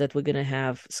crossed that we're gonna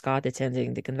have Scott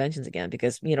attending the conventions again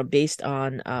because, based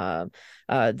on the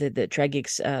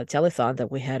Tragix telethon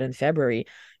that we had in February,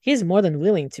 he's more than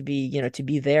willing to be, to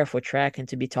be there for track and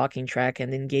to be talking track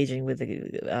and engaging with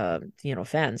the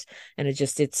fans.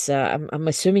 And I'm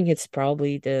assuming it's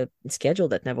probably the schedule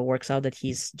that never works out, that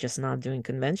he's just not doing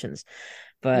conventions.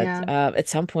 But Yeah. at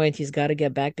some point, he's got to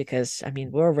get back because, I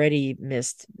mean, we already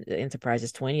missed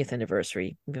Enterprise's 20th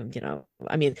anniversary.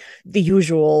 I mean, the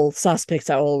usual suspects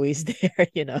are always there,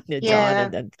 John Yeah.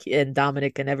 and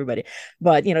Dominic and everybody.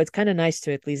 But, it's kind of nice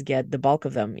to at least get the bulk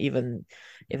of them, even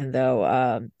though,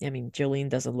 I mean, Jolene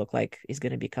doesn't look like he's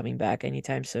going to be coming back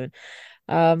anytime soon.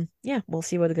 Yeah, we'll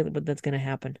see what that's gonna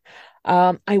happen.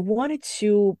 I wanted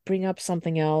to bring up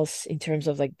something else in terms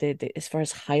of like the as far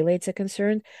as highlights are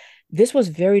concerned. This was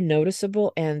very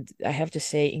noticeable and I have to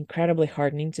say incredibly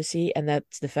heartening to see, and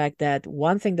that's the fact that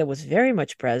one thing that was very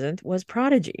much present was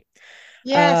Prodigy.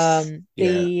 Yes.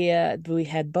 Yeah. We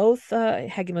had both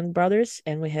Hageman brothers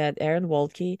and we had Aaron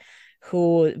Waltke,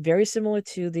 who very similar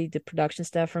to the production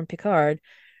staff from Picard,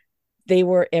 they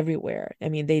were everywhere. I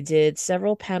mean, they did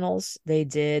several panels. They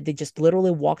just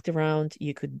literally walked around.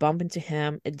 You could bump into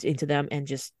them and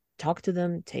just talk to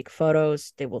them, take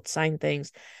photos. They would sign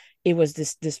things. It was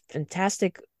this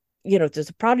fantastic,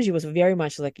 the Prodigy was very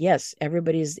much like, yes,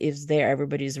 everybody is there.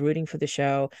 Everybody's rooting for the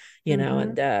show, Mm-hmm.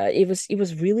 and it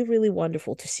was really, really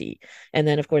wonderful to see. And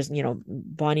then of course,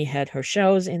 Bonnie had her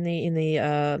shows on the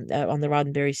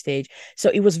Roddenberry stage.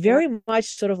 So it was Yeah. very much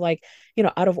sort of like,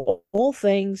 out of all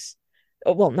things,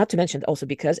 well, not to mention also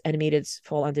because animateds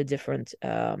fall under different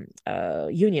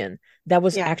union, that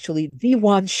was Yeah. actually the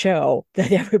one show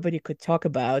that everybody could talk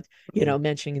about, Mhm.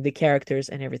 mentioning the characters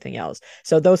and everything else.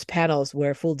 So those panels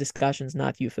were full discussions,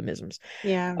 not euphemisms.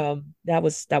 Yeah. That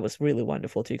was really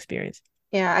wonderful to experience.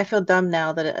 Yeah, I feel dumb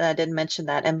now that I didn't mention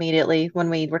that immediately when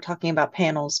we were talking about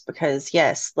panels because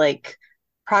yes, like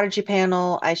Prodigy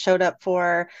panel I showed up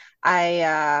for.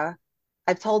 I've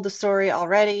told the story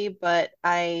already, but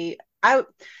I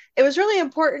it was really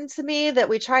important to me that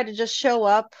we try to just show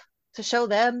up to show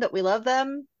them that we love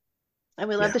them and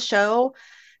we love Yeah. the show.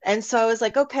 And so I was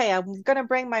like, okay, I'm gonna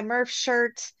bring my Murph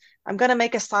shirt. I'm gonna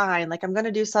make a sign, like I'm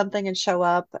gonna do something and show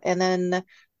up. And then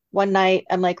one night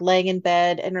I'm like laying in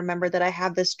bed and remember that I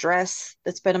have this dress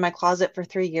that's been in my closet for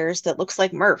 3 years that looks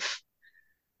like Murph.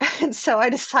 And so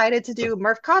I decided to do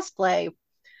Murph cosplay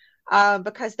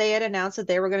because they had announced that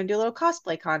they were going to do a little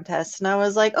cosplay contest. And I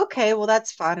was like, okay, well,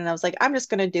 that's fun. And I was like, I'm just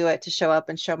going to do it to show up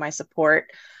and show my support.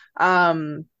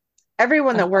 Um,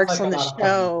 everyone That that sounds works like on a the lot of fun.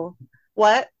 show,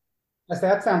 what? I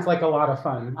said, that sounds like a lot of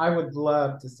fun. I would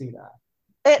love to see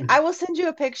I that. will send you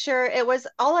a picture. It was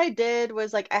all I did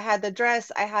was like I had the dress,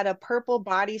 I had a purple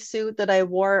bodysuit that I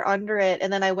wore under it,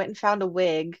 and then I went and found a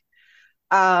wig.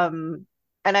 Um,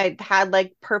 and I had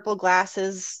like purple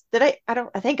glasses. Did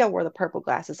I think I wore the purple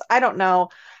glasses. I don't know.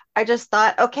 I just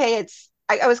thought, okay,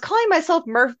 I was calling myself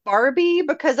Murph Barbie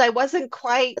because I wasn't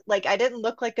quite like I didn't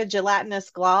look like a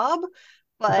gelatinous glob,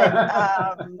 but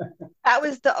that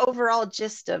was the overall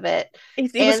gist of it.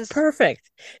 It was And perfect.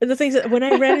 And the things that when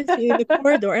I ran into you in the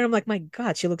corridor, and I'm like, my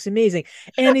God, she looks amazing.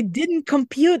 And it didn't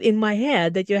compute in my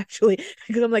head that you actually,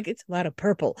 because I'm like, it's a lot of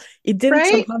purple. It didn't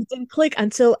right? somehow didn't click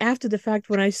until after the fact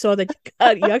when I saw that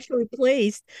you actually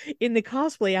placed in the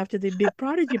cosplay after the big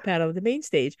Prodigy panel, the main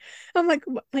stage. I'm like,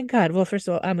 my God. Well, first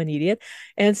of all, I'm an idiot,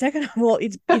 and second of all,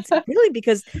 it's really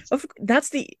because that's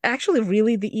the actually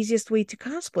really the easiest way to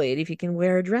cosplay it if you can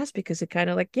wear a dress because it kind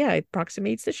of like it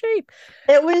approximates the shape.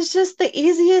 It was just the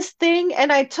easiest thing.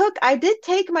 And I did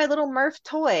take my little Murph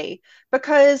toy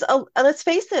because let's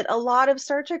face it, a lot of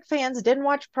Star Trek fans didn't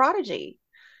watch Prodigy.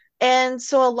 And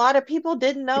so a lot of people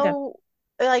didn't Yeah. know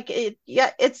like it,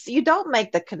 yeah, it's you don't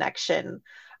make the connection.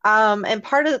 And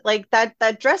part of like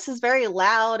that dress is very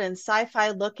loud and sci-fi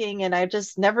looking, and I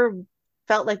just never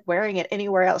felt like wearing it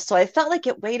anywhere else. So I felt like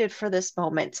it waited for this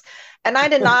moment. And I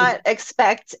did not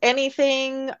expect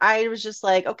anything. I was just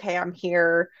like, okay, I'm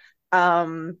here.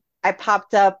 I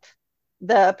popped up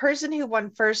the person who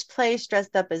won first place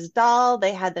dressed up as doll.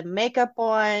 They had the makeup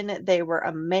on. They were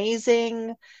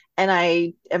amazing. And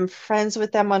I am friends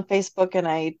with them on Facebook.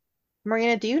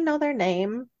 Marina, do you know their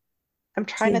name? I'm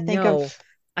trying See, to think of, no.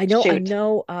 I shoot.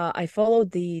 know, I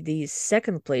followed the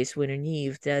second place winner,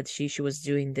 Neve, that she was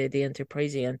doing the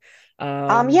Enterprisian.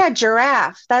 Yeah,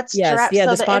 Giraffe. That's Yes, Giraffe. yeah,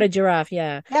 So the spotted giraffe,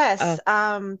 yeah. yes,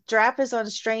 Giraffe is on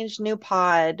Strange New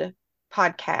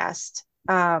podcast.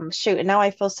 Shoot, and now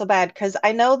I feel so bad because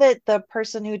I know that the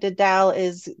person who did Dal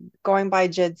is going by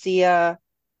Jadzia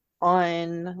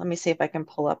on, let me see if I can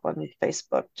pull up on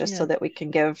Facebook just so Yeah. that we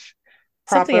can give.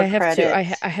 Something proper credit.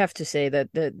 I have to say that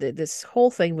this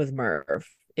whole thing with Merv,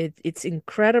 it's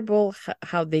incredible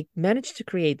how they managed to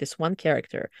create this one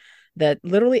character that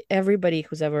literally everybody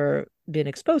who's ever been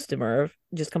exposed to Merv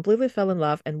just completely fell in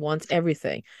love and wants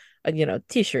everything.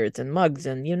 T-shirts and mugs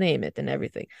and you name it and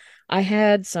everything. I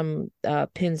had some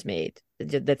pins made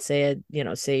that said,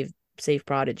 save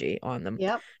Prodigy on them.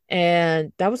 Yep.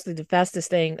 And that was the fastest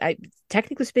thing.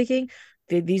 Technically speaking,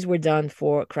 these were done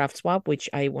for Craft Swap, which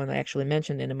I want to actually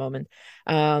mention in a moment.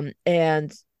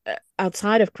 And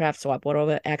outside of Craft Swap, what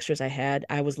other extras I had,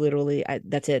 I was literally,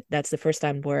 that's it. That's the first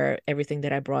time where everything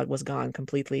that I brought was gone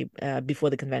completely before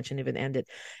the convention even ended.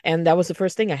 And that was the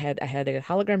first thing I had. I had a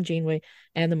hologram Janeway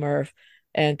and the Murph,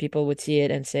 and people would see it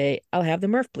and say, "I'll have the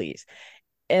Murph, please."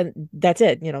 And that's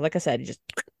it. Like I said, just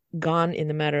gone in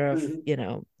a matter of,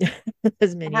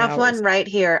 as I many have one hours. right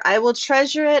here. I will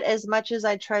treasure it as much as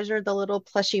I treasure the little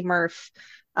plushy Murph.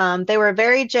 They were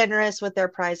very generous with their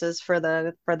prizes for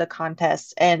the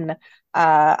contest, and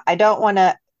I don't want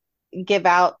to give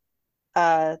out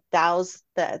Dow's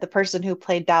the person who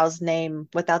played Dow's name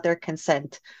without their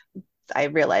consent. I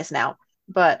realize now,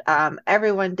 but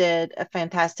everyone did a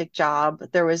fantastic job.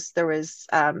 There was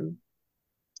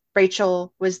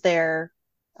Rachel was there.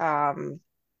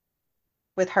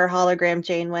 With her hologram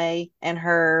Janeway and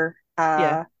her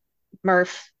Yeah.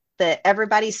 Murph that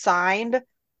everybody signed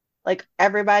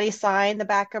the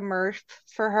back of Murph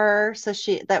for her. So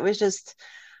that was just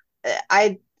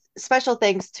I special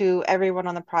thanks to everyone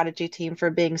on the Prodigy team for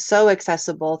being so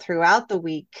accessible throughout the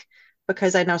week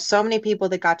because I know so many people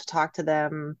that got to talk to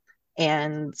them.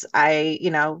 And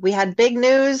we had big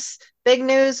news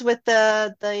with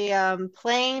the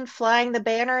plane flying the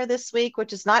banner this week,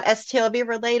 which is not STLV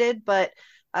related, but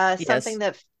something Yes.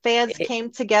 that fans came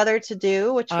together to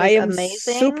do, which I was am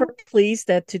super amazing. pleased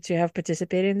that to have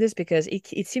participated in this because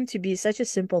it seemed to be such a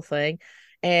simple thing.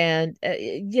 And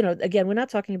again, we're not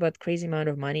talking about crazy amount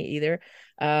of money either.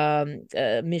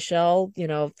 Michelle,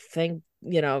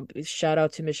 shout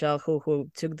out to Michelle who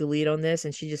took the lead on this,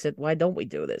 and she just said, "Why don't we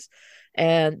do this?"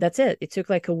 And that's it. It took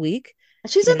like a week.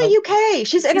 She's in the UK. She's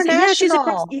She's across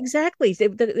international. exactly.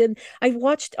 And I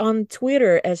watched on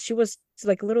Twitter as she was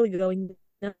like literally going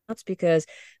nuts because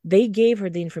they gave her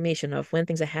the information of when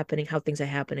things are happening, how things are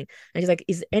happening, and she's like,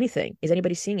 is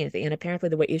anybody seeing anything?" And apparently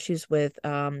there were issues with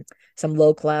some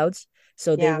low clouds,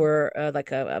 so they Yeah. were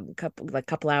like a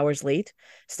couple hours late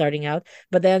starting out.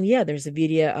 But then there's a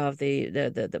video of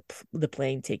the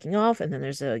plane taking off, and then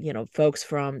there's folks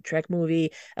from Trek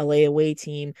movie, a layaway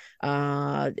team.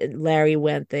 Larry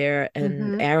went there, and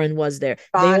Mm-hmm. Aaron was there.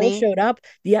 They all Bonnie. showed up.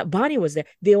 Yeah, Bonnie was there.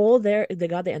 They all there. They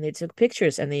got there and they took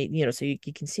pictures, and so you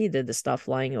can see the stuff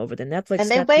flying over the And Netflix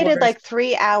they waited headquarters. like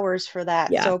 3 hours for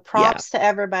that. Yeah, So yeah. props to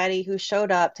everybody who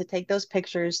showed up to take those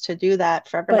pictures to do that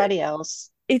for But everybody else.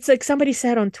 it's like somebody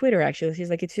said on Twitter, actually, he's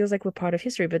like, it feels like we're part of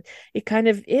history, but it kind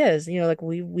of is, like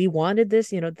we wanted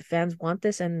this, the fans want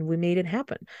this, and we made it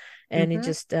happen. And it Mm-hmm.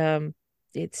 just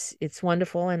it's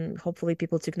wonderful, and hopefully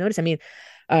people took notice. I mean,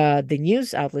 the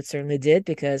news outlets certainly did,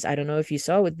 because I don't know if you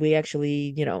saw it, we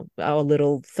actually, our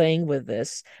little thing with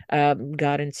this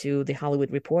got into the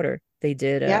Hollywood Reporter. They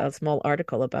did Yep. a small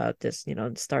article about this,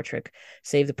 Star Trek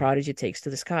Save the Prodigy takes to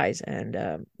the skies,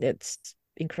 and it's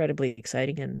incredibly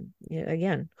exciting. And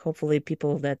again, hopefully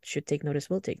people that should take notice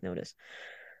will take notice.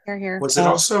 Here, here. Was it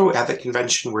also at the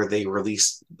convention where they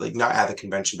released, like not at the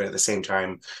convention, but at the same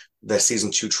time, the season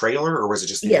 2 trailer, or was it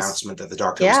just the Yes. announcement that the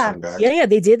Doctor was Yeah. coming back? Yeah,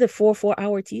 they did the 4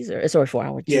 hour teaser. Sorry, 4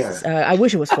 hour, Yeah. Jesus. I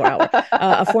wish it was 4 hour.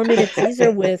 A 4 minute teaser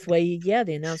with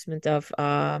the announcement of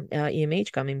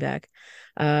EMH coming back.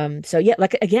 So yeah,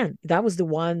 like again, that was the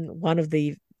one of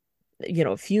the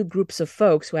few groups of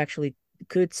folks who actually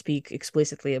could speak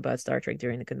explicitly about Star Trek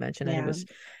during the convention, and it Yeah. was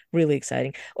really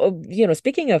exciting. Oh,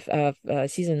 speaking of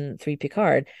season 3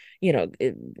 Picard,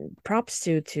 props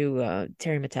to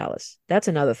Terry Matalas. That's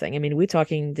another thing. I mean, we're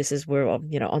talking. This is where on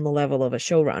the level of a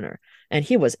showrunner, and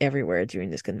he was everywhere during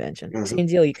this convention. Mhm. Same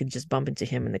deal. You could just bump into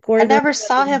him in the I corridor. never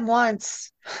saw him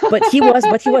once. But he was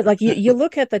like, you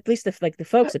look at least the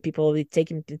folks, that people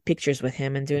taking pictures with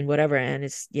him and doing whatever, and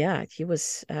he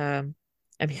was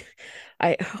I mean,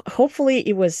 I hopefully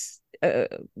it was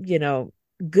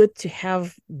good to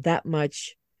have that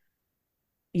much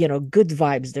good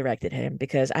vibes directed at him,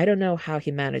 because I don't know how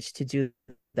he managed to do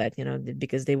that,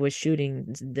 because they were shooting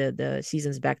the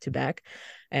seasons back to back.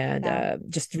 And Yeah.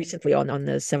 just recently on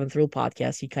the Seventh Rule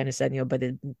podcast, he kind of said,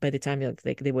 by the time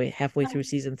they were halfway through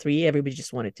season 3, everybody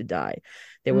just wanted to die.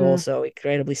 They were Mm, also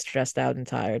incredibly stressed out and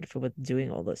tired for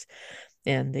doing all this,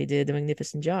 and they did a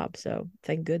magnificent job. So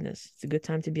thank goodness, it's a good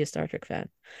time to be a Star Trek fan.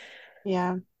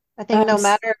 yeah. I think no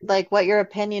matter like what your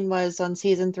opinion was on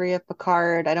season 3 of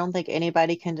Picard, I don't think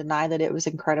anybody can deny that it was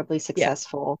incredibly Yeah.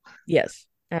 successful. Yes,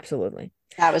 absolutely.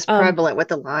 That was prevalent with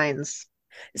the lines.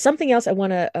 Something else I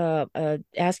want to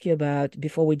ask you about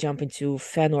before we jump into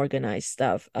fan organized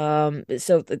stuff.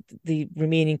 So the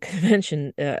remaining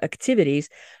convention activities,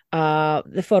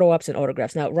 the photo ops and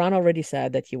autographs. Now, Ron already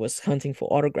said that he was hunting for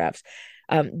autographs.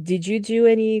 Did you do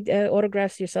any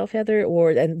autographs yourself, Heather?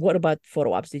 And what about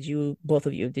photo ops? Both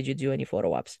of you, did you do any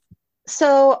photo ops?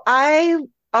 So I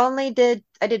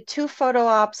did 2 photo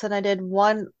ops and I did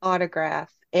 1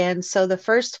 autograph. And so the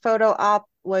first photo op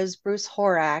was Bruce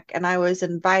Horak, and I was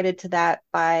invited to that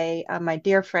by my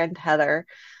dear friend Heather.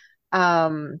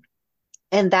 Um,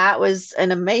 and that was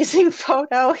an amazing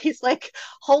photo. He's like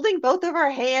holding both of our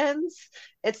hands.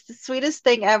 It's the sweetest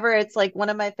thing ever. It's like one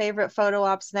of my favorite photo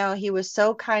ops now. He was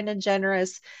so kind and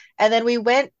generous. And then we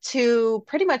went to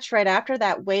pretty much right after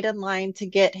that, wait in line to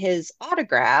get his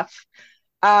autograph.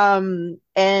 And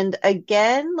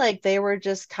again, like they were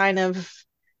just kind of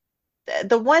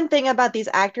the one thing about these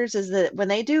actors is that when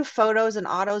they do photos and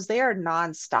autos, they are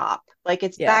nonstop. Like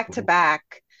it's Yeah. back to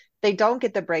back. They don't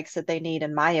get the breaks that they need,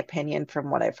 in my opinion, from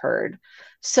what I've heard.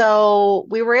 So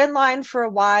we were in line for a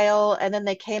while, and then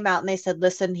they came out and they said,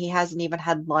 listen, he hasn't even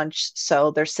had lunch.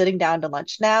 So they're sitting down to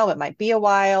lunch now. It might be a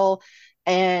while.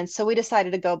 And so we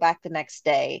decided to go back the next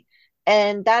day.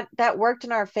 And that worked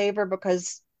in our favor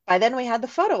because by then we had the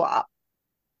photo op.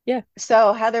 Yeah.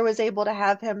 So Heather was able to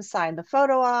have him sign the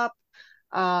photo op.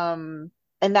 And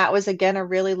that was again a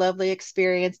really lovely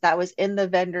experience. That was in the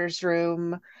vendor's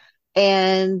room.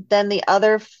 And then the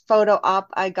other photo op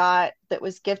I got that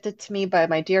was gifted to me by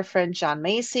my dear friend John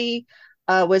Macy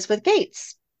was with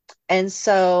Gates. And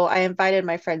so I invited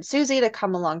my friend Susie to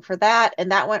come along for that.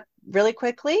 And that went really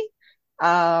quickly.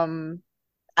 I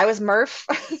was Murph.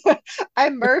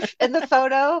 I'm Murph in the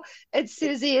photo, and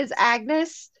Susie is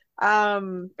Agnes,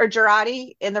 or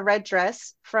Girardi in the red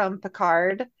dress from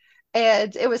Picard.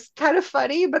 And it was kind of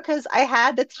funny because I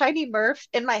had the tiny Murph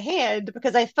in my hand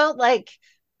because I felt like,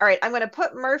 all right, I'm going to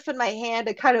put Murph in my hand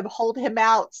and kind of hold him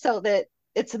out so that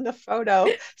it's in the photo.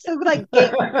 So like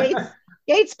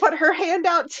Gates put her hand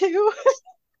out too.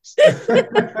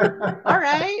 All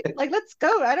right, like let's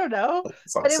go. I don't know,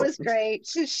 but it was great.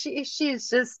 She's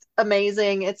just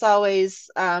amazing. It's always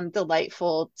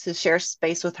delightful to share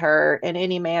space with her in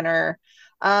any manner.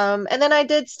 And then I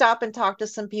did stop and talk to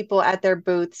some people at their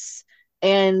booths,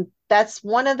 and that's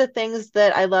one of the things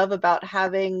that I love about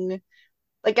having.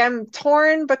 Like I'm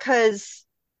torn because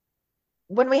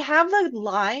when we have the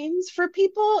lines for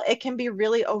people, it can be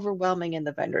really overwhelming in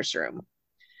the vendor's room.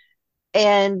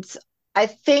 And I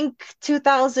think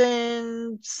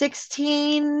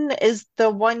 2016 is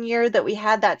the one year that we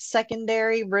had that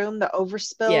secondary room, the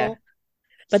overspill. Yeah.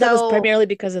 But that was primarily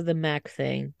because of the Mac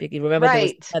thing. Remember,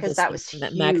 right, because that was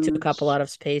huge. Mac took up a lot of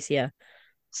space. Yeah.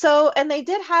 So, and they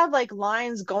did have like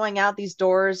lines going out these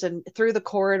doors and through the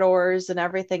corridors and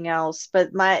everything else.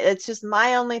 But it's just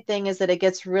my only thing is that it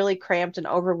gets really cramped and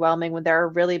overwhelming when there are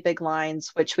really big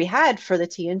lines, which we had for the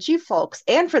TNG folks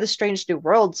and for the Strange New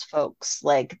Worlds folks.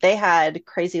 Like they had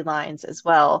crazy lines as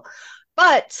well.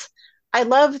 But I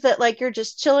love that like you're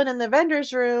just chilling in the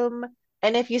vendor's room.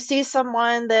 And if you see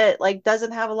someone that like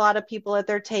doesn't have a lot of people at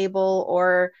their table,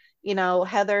 or, you know,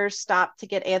 Heather stopped to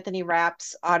get Anthony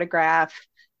Rapp's autograph,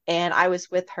 and I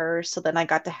was with her. So then I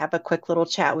got to have a quick little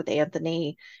chat with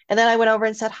Anthony. And then I went over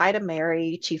and said hi to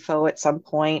Mary Chifo at some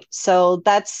point. So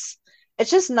it's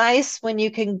just nice when you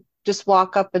can just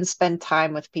walk up and spend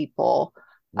time with people.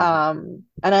 And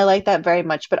I like that very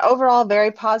much. But overall,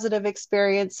 very positive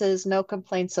experiences, no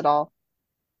complaints at all.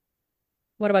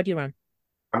 What about you, Ron?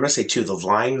 I'm going to say too, the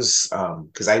lines,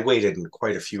 because I waited in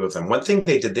quite a few of them. One thing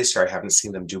they did this year, I haven't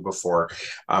seen them do before,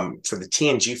 for the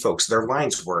TNG folks, their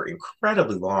lines were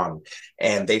incredibly long,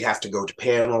 and they'd have to go to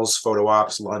panels, photo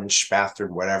ops, lunch,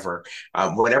 bathroom, whatever.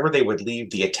 Whenever they would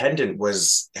leave, the attendant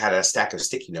had a stack of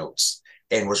sticky notes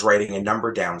and was writing a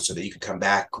number down so that you could come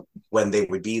back when they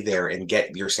would be there and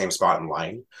get your same spot in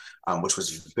line, which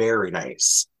was very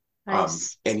nice.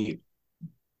 Nice.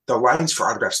 The lines for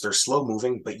autographs, they're slow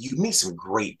moving, but you meet some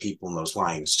great people in those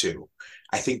lines too.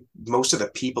 I think most of the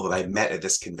people that I met at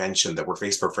this convention that were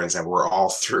Facebook friends and were all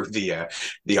through the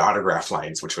autograph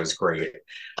lines, which was great.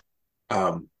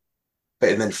 And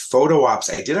then photo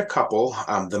ops, I did a couple.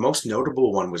 The most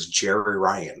notable one was Jerry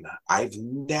Ryan. I've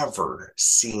never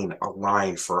seen a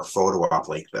line for a photo op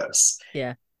like this.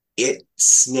 Yeah. It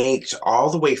snaked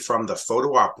all the way from the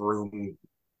photo op room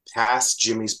past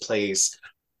Jimmy's place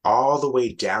all the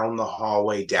way down the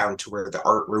hallway down to where the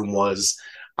art room was.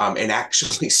 and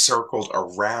actually circled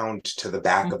around to the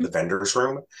back of Mhm. the vendor's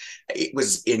room. It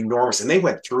was enormous. And they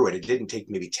went through it. It didn't take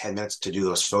maybe 10 minutes to do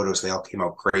those photos. They all came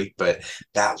out great, but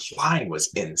that line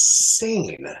was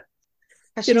insane. You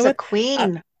know She's a what?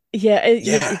 queen. Yeah,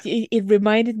 Yeah. it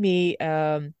reminded me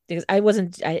because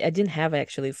I didn't have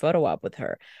actually a photo op with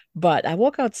her, but I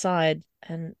walk outside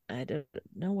and I don't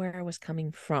know where I was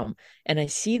coming from, and I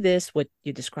see this what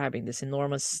you're describing, this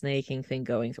enormous snaking thing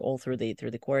going all through the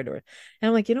corridor, and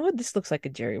I'm like, you know what, this looks like a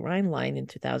Jerry Ryan line in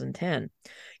 2010,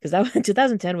 because that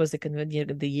 2010 was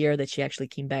the year that she actually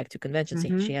came back to conventions. She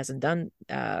Hmm. hasn't done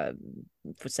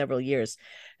for several years,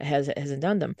 hasn't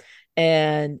done them.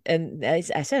 And I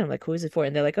said, I'm like, who is it for?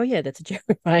 And they're like, oh yeah, that's a Jerry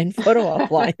Ryan photo op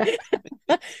line.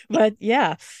 But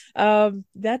yeah,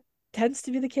 that tends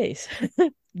to be the case.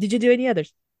 Did you do any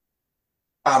others?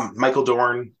 Michael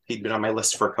Dorn, he'd been on my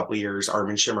list for a couple of years.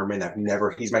 Armin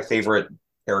Shimmerman, he's my favorite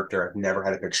character. I've never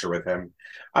had a picture with him.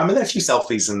 And then a few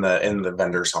selfies in the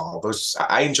vendors hall. Those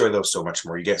I enjoy those so much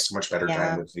more. You get so much better time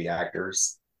Yeah. with the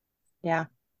actors. Yeah.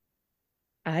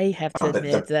 I have to But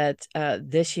admit the that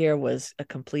this year was a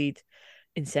complete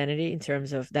insanity in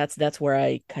terms of that's where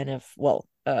I kind of, well,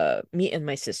 me and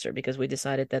my sister, because we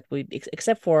decided that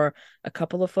except for a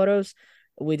couple of photos,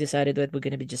 we decided that we're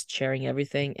going to be just sharing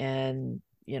everything. And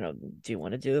do you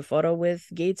want to do a photo with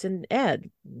Gates and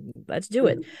Ed? Let's do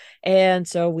it. And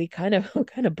so we kind of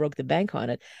kind of broke the bank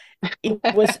on it. It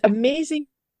was amazing.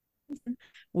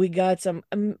 We got some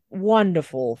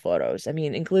wonderful photos. I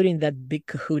mean, including that big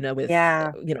kahuna with,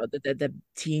 Yeah. the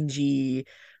TNG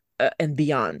and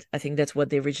beyond. I think that's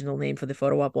what the original name for the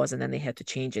photo op was, and then they had to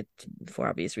change it for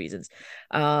obvious reasons.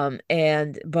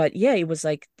 But yeah, it was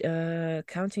like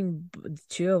counting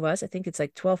two of us, I think it's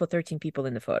like 12 or 13 people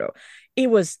in the photo. It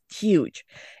was huge.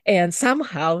 And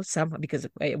somehow, because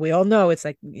we all know it's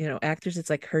like, actors, it's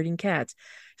like herding cats.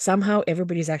 Somehow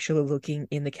everybody's actually looking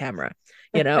in the camera,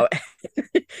 you know.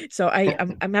 So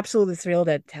I'm absolutely thrilled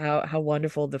at how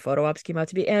wonderful the photo ops came out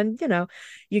to be. And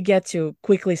you get to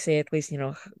quickly say at least,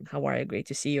 how are you? Great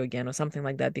to see you again, or something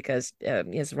like that. Because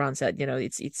as Ron said,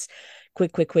 it's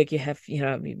quick. You have,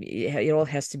 it all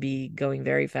has to be going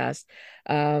very fast,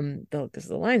 because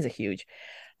the lines are huge,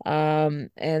 and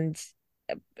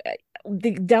uh,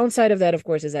 the downside of that, of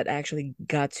course, is that I actually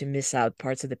got to miss out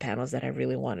parts of the panels that I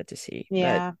really wanted to see. But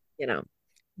Yeah. you know,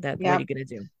 that what are Yeah. you gonna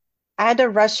do? I had to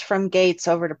rush from Gates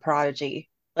over to Prodigy.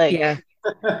 Yeah,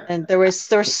 Like, and there was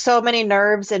so many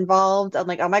nerves involved. I'm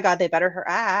like, oh my God, they better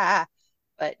hurt.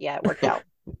 But yeah, it worked out.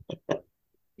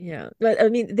 yeah. But I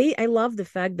mean, I love the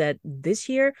fact that this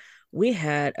year we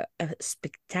had a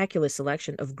spectacular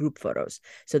selection of group photos.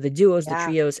 So the duos, the Yeah.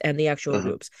 trios, and the actual Mhm.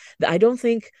 groups. I don't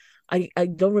think I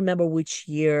don't remember which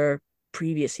year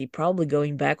previously, probably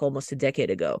going back almost a decade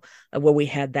ago, where we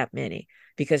had that many.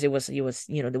 Because it was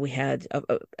that we had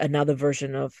another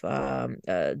version of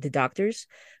the Doctors,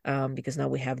 because now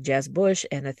we have Jazz Bush,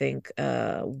 and I think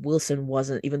Wilson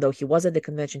wasn't, even though he was at the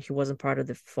convention, he wasn't part of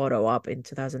the photo op in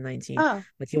 2019, Oh,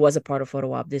 but he was a part of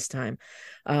photo op this time.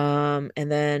 And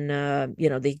then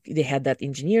they had that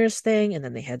engineers thing, and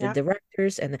then they had the yeah.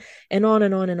 directors, and on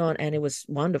and on and on, and it was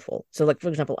wonderful. So, like, for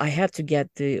example, I had to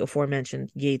get the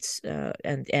aforementioned Gates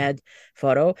and Ed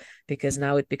photo, because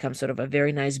now it becomes sort of a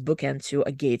very nice bookend to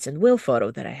a Gates and Will photo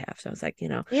that I have. So it's like,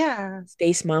 Yeah.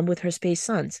 space mom with her space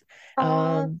sons.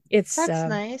 Oh, It's that's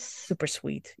nice. super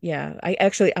sweet. Yeah,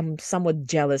 I'm somewhat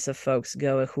jealous of folks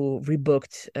go who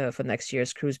rebooked for next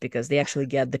year's cruise, because they actually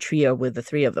get the trio with the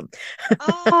three of them.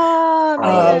 Oh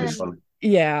Oh, that'll be man. fun.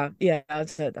 Yeah, yeah.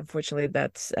 Unfortunately,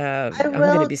 that's I I'm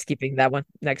gonna will be skipping that one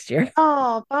next year.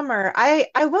 Oh, bummer. I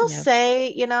will Yeah,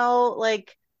 say,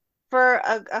 like for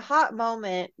a hot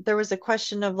moment, there was a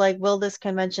question of like, will this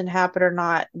convention happen or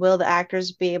not? Will the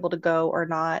actors be able to go or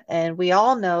not? And we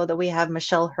all know that we have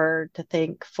Michelle Hurd to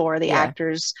thank for the yeah.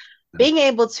 actors being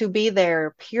able to be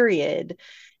there, period.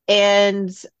 And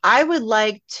I would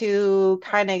like to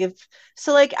kind of,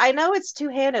 so like, I know it's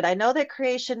two-handed. I know that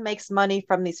creation makes money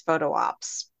from these photo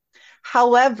ops.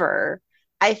 However,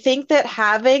 I think that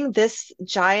having this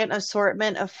giant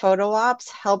assortment of photo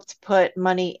ops helped put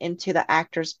money into the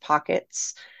actors'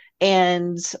 pockets.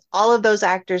 And all of those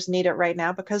actors need it right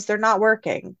now because they're not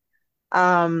working.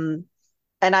 Um,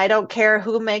 and I don't care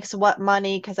who makes what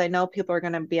money because I know people are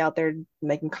going to be out there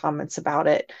making comments about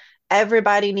it.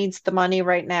 Everybody needs the money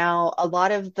right now. A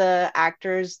lot of the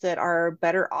actors that are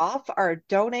better off are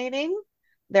donating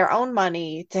their own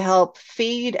money to help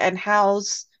feed and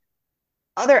house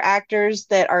other actors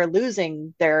that are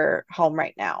losing their home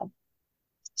right now.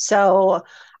 So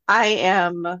I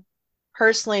am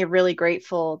personally really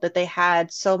grateful that they had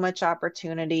so much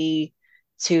opportunity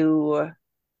to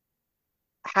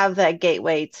have that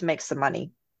gateway to make some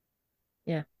money.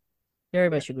 Yeah, very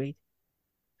much agreed.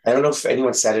 I don't know if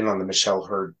anyone sat in on the Michelle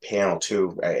Hurd panel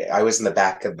too. I was in the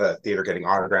back of the theater getting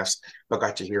autographs, but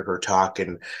got to hear her talk.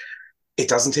 And it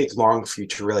doesn't take long for you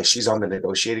to realize she's on the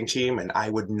negotiating team, and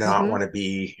I would not want to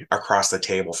be across the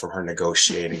table from her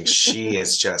negotiating. She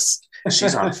is just,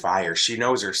 she's on fire. She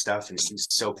knows her stuff, and she's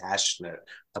so passionate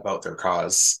about their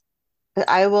cause.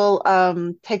 I will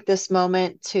take this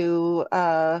moment to,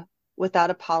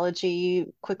 without apology,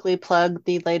 quickly plug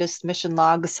the latest Mission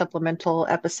Log supplemental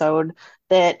episode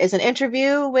that is an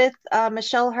interview with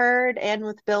Michelle Hurd and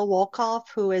with Bill Wolkoff,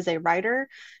 who is a writer.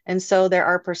 And so there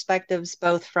are perspectives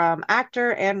both from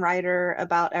actor and writer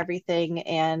about everything.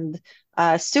 And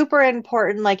super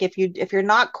important. Like if you're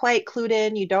not quite clued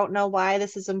in, you don't know why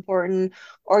this is important,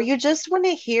 or you just want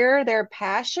to hear their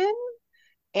passion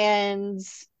and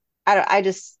I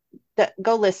just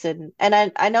go listen.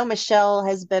 And I know Michelle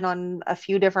has been on a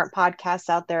few different podcasts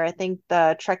out there. I think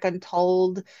the Trek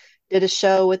Untold did a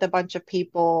show with a bunch of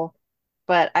people,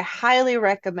 but I highly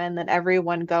recommend that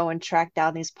everyone go and track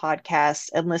down these podcasts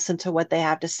and listen to what they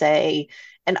have to say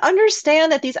and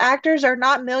understand that these actors are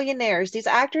not millionaires. These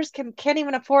actors can't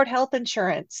even afford health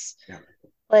insurance. Yeah.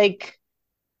 Like,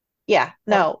 yeah,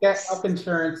 no. Get health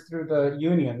insurance through the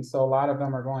union, so a lot of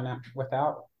them are going out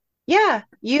without. Yeah,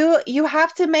 you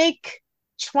have to make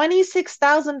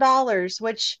 $26,000,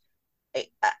 which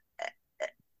uh,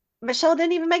 Michelle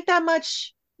didn't even make that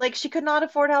much. Like she could not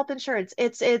afford health insurance.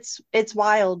 It's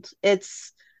wild.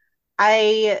 It's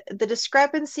I the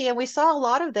discrepancy, and we saw a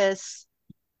lot of this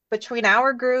between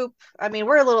our group. I mean,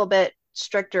 we're a little bit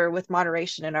stricter with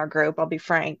moderation in our group, I'll be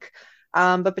frank.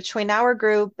 But between our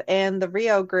group and the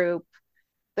Rio group,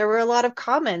 there were a lot of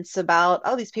comments about,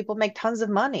 oh, these people make tons of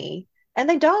money, and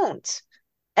they don't.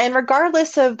 And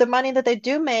regardless of the money that they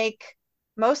do make,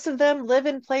 most of them live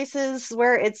in places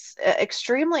where it's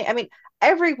extremely, I mean,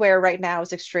 everywhere right now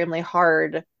is extremely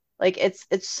hard. Like it's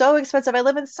so expensive. I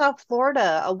live in South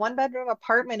Florida. A one bedroom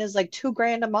apartment is like 2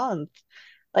 grand a month.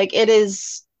 Like it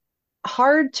is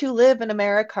hard to live in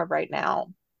America right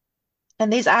now.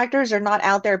 And these actors are not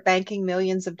out there banking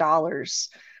millions of dollars.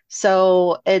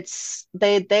 So it's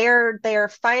they are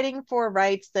fighting for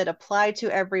rights that apply to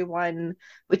everyone.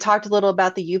 We talked a little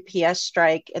about the UPS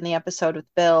strike in the episode with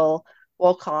Bill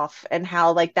Wolkoff and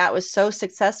how like that was so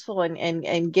successful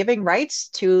in giving rights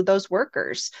to those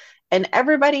workers. And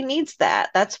everybody needs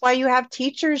that. That's why you have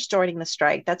teachers joining the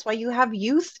strike. That's why you have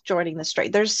youth joining the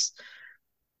strike.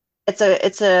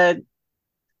 It's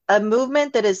a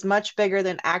movement that is much bigger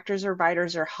than actors or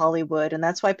writers or Hollywood. And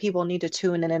that's why people need to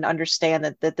tune in and understand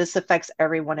that this affects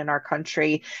everyone in our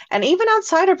country and even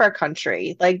outside of our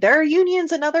country. Like there are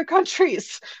unions in other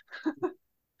countries.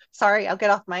 Sorry, I'll get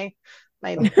off my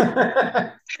Well,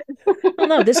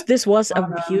 no, this was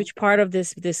a huge part of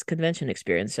this convention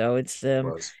experience. So it's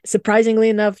surprisingly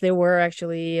enough, there were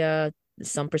actually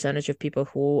some percentage of people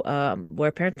who were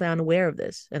apparently unaware of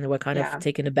this, and they were kind of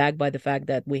taken aback by the fact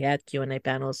that we had Q&A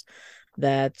panels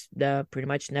that pretty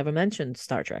much never mentioned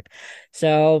Star Trek.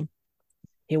 So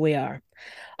here we are.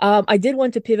 I did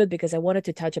want to pivot because I wanted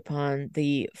to touch upon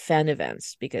the fan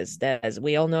events, because as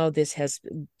we all know, this has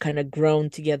kind of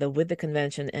grown together with the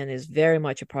convention and is very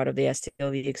much a part of the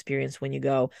STLV experience. When you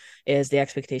go, is the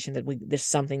expectation that there's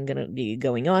something going to be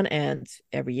going on, and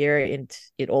every year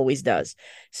it always does.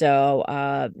 So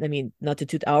I mean, not to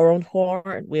toot our own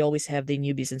horn, we always have the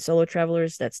newbies and solo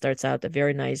travelers. That starts out a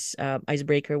very nice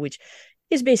icebreaker, which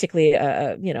is basically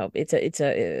it's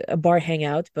a bar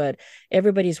hangout, but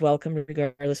everybody's welcome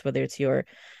regardless whether it's your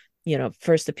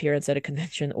first appearance at a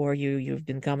convention or you've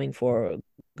been coming for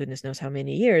goodness knows how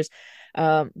many years.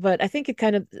 But I think it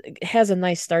kind of has a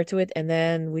nice start to it, and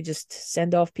then we just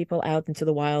send off people out into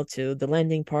the wild to the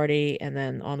landing party and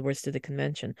then onwards to the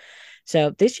convention.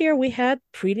 So this year we had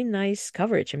pretty nice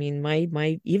coverage. I mean,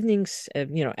 my evenings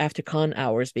after con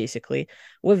hours basically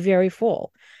were very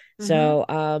full.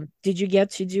 So did you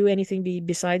get to do anything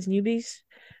besides newbies?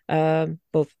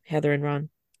 Both Heather and Ron.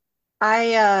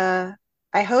 I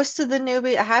hosted the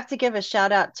newbie. I have to give a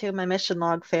shout out to my Mission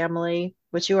Log family,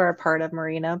 which you are a part of,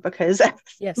 Marina, because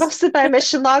yes, most of my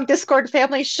Mission Log Discord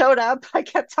family showed up. I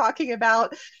kept talking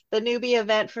about the newbie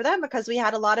event for them because we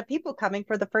had a lot of people coming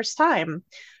for the first time.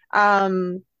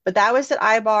 But that was at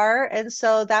iBar, and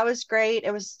so that was great.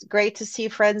 It was great to see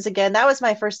friends again. That was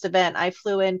my first event. I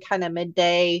flew in kind of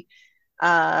midday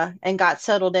and got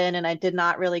settled in, and I did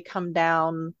not really come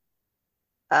down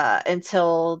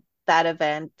until that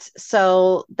event.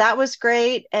 So that was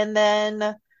great. And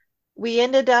then we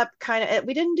ended up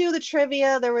we didn't do the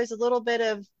trivia. There was a little bit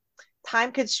of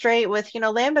time constraint with,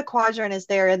 Lambda Quadrant is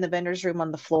there in the vendor's room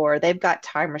on the floor. They've got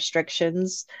time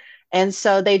restrictions. And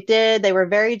so they were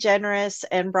very generous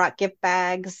and brought gift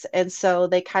bags. And so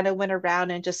they kind of went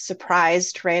around and just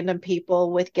surprised random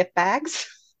people with gift bags.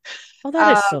 Oh,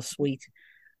 that is so sweet.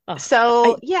 Oh,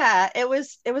 So yeah, it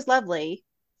was lovely.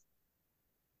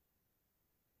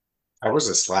 I was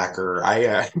a slacker.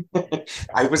 I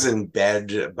I was in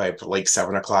bed by like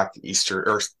 7 o'clock Eastern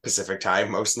or Pacific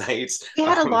time most nights. We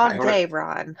had a I long own a, day,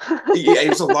 Ron. yeah, it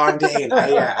was a long day, and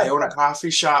I own a coffee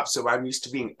shop, so I'm used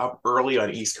to being up early on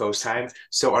East Coast time.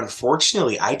 So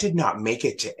unfortunately, I did not make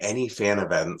it to any fan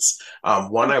events.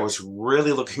 One I was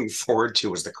really looking forward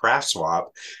to was the craft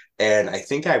swap. And I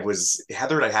think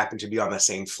Heather and I happened to be on the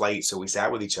same flight. So we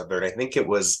sat with each other. And I think it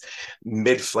was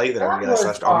mid flight that I That realized I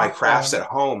was left all my crafts awesome. at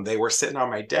home. They were sitting on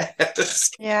my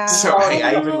desk. Yeah. So Oh,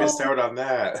 I even missed no. out on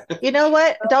that. You know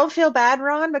what? Don't feel bad,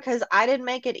 Ron, because I didn't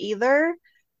make it either.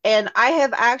 And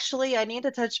I need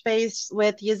to touch base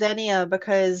with Yesenia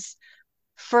because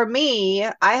for me,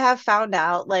 I have found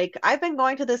out, like, I've been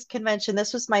going to this convention.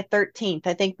 This was my 13th.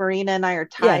 I think Marina and I are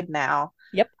Yeah. tied now.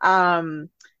 Yep.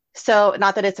 So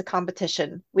not that it's a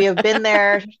competition. We have been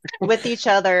there with each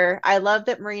other. I love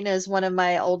that Marina is one of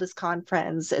my oldest con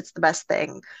friends. It's the best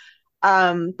thing.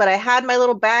 But I had my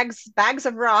little bags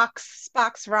of rocks,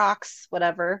 Spock's rocks,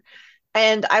 whatever.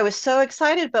 And I was so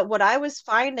excited. But what I was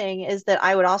finding is that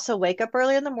I would also wake up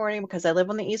early in the morning because I live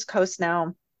on the East Coast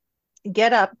now,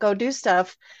 get up, go do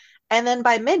stuff. And then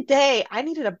by midday, I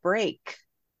needed a break.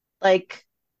 Like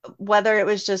whether it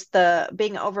was just the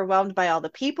being overwhelmed by all the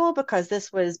people, because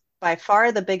this was by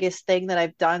far the biggest thing that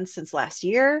I've done since last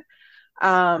year.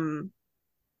 Um,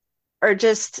 or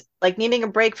just like needing a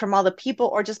break from all the people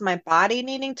or just my body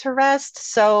needing to rest.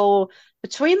 So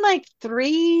between like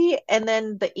 3 and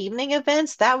then the evening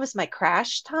events, that was my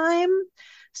crash time.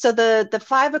 So the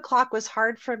 5 o'clock was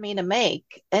hard for me to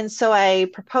make. And so I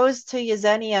proposed to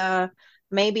Yesenia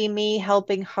maybe me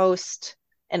helping host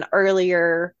an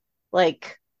earlier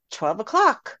like 12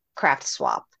 o'clock craft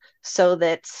swap so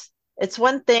that it's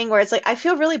one thing where it's like I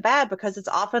feel really bad because it's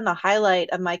often the highlight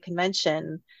of my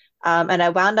convention, and I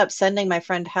wound up sending my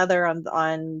friend Heather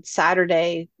on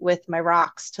Saturday with my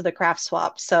rocks to the craft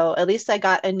swap. So at least I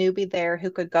got a newbie there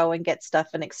who could go and get stuff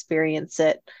and experience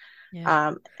it.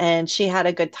 Yeah. And she had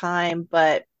a good time,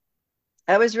 but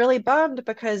I was really bummed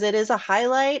because it is a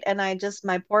highlight and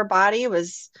my poor body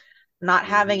was not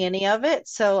having Mhm. any of it.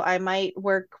 So I might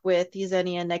work with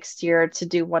Yesenia next year to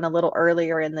do one a little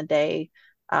earlier in the day.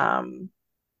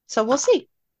 So we'll see.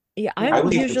 Yeah, I I'm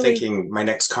was even usually thinking my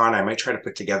next con, I might try to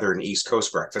put together an East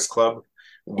Coast breakfast club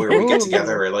where we get Ooh.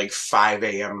 together at like 5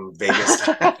 a.m. Vegas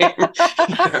time.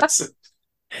 Yes.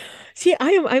 see,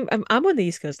 I'm on the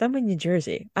East Coast. I'm in New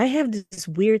Jersey. I have this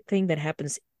weird thing that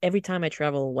happens every time I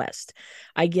travel west.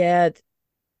 I get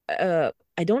I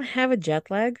don't have a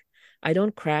jet lag. I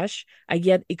don't crash. I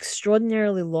get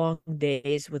extraordinarily long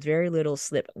days with very little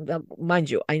sleep. Mind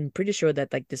you, I'm pretty sure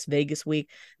that like this Vegas week,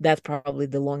 that's probably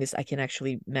the longest I can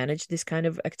actually manage this kind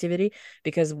of activity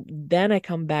because then I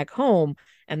come back home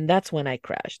and that's when I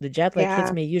crash. The jet lag hits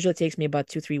Yeah. me. Usually takes me about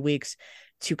 2, 3 weeks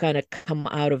to kind of come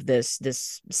out of this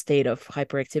state of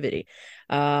hyperactivity.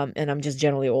 And I'm just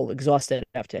generally all exhausted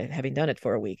after having done it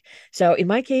for a week. So in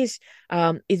my case,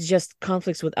 it's just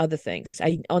conflicts with other things.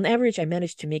 On average, I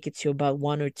managed to make it to about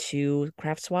 1 or 2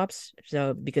 craft swaps.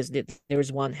 So because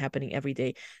there's one happening every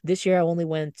day. This year, I only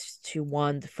went to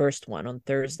the first one on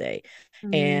Thursday,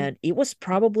 Mm. and it was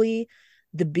probably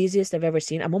the busiest I've ever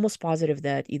seen. I'm almost positive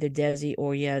that either Desi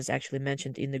or Yaz actually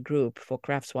mentioned in the group for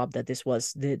Craft Swap that this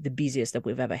was the busiest that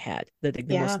we've ever had. That the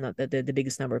Yeah. most the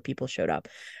biggest number of people showed up,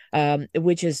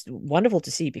 which is wonderful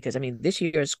to see because I mean this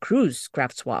year's cruise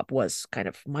Craft Swap was kind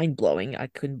of mind blowing. I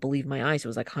couldn't believe my eyes. It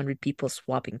was like 100 people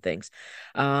swapping things,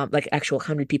 like actual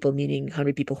 100 people, meaning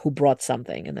 100 people who brought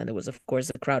something, and then there was of course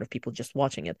a crowd of people just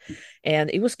watching it, and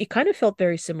it kind of felt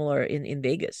very similar in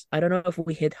Vegas. I don't know if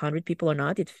we hit 100 people or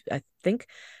not. I think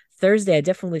Thursday I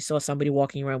definitely saw somebody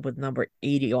walking around with number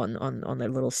 80 on their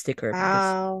little sticker.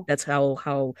 Wow. That's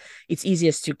how it's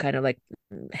easiest to kind of like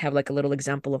have like a little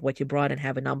example of what you brought and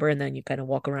have a number, and then you kind of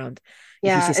walk around. If you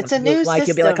Yeah, see it's a something you new like,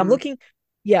 you'll be like, I'm system. looking.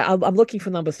 Yeah, I'm looking for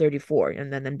number 34,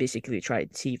 and then basically try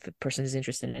and see if a person is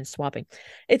interested in swapping.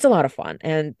 It's a lot of fun,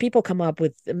 and people come up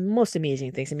with the most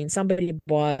amazing things. I mean, somebody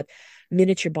bought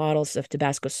miniature bottles of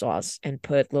Tabasco sauce and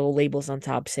put little labels on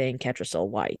top saying Catracel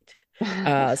White.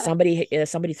 Somebody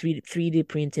 3D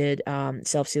printed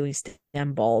self-sealing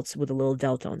stem bolts with a little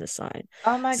delta on the side.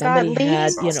 Oh my God, Somebody Lean,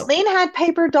 had, That's awesome. Lean had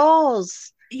paper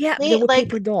dolls. Yeah, there Lean, were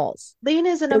paper like dolls. Lean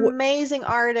is an There were amazing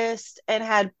artist and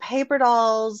had paper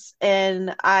dolls,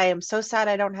 and I am so sad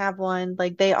I don't have one.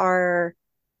 Like they are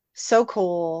so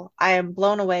cool. I am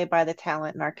blown away by the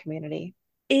talent in our community.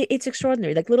 it's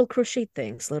extraordinary, like little crochet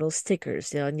things, little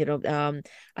stickers, I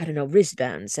don't know,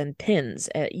 wristbands and pins,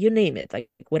 you name it, like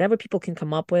whatever people can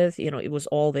come up with, it was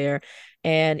all there.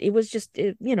 And it was just,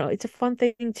 it's a fun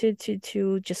thing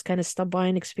to just kind of stop by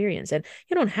and experience. And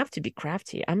you don't have to be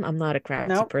crafty. I'm not a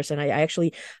crafty Nope. person. I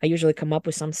usually come up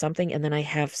with something and then I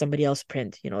have somebody else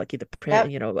print, like either print,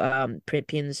 Yep. print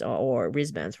pins or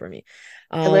wristbands for me.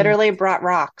 I Um, literally brought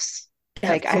rocks. yeah,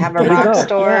 Like I have a there you rock go. Yeah.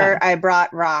 store. I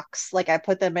brought rocks. Like I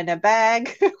put them in a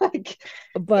bag. Like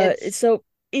But it's so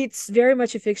it's very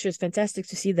much a fixture. It's fantastic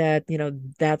to see that,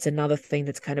 that's another thing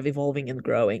that's kind of evolving and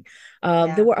growing. There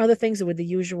yeah. were other things with the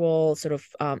usual sort of,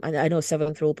 I know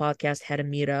Seventh Rule podcast had a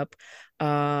meetup,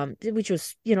 which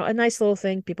was, a nice little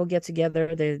thing. People get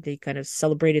together, they kind of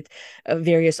celebrated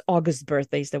various August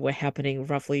birthdays that were happening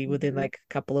roughly within Mhm. like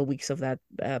a couple of weeks of that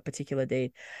particular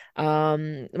date.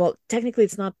 Well, technically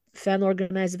it's not fan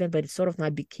organized event, but it sort of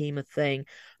not became a thing.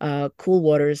 Cool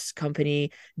Waters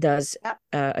Company does Yep.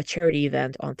 a charity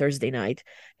event on Thursday night,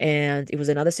 and it was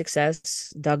another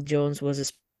success. Doug Jones was a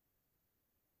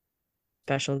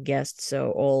special guest,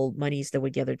 so all monies that were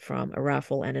gathered from a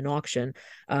raffle and an auction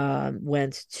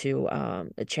went to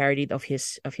a charity of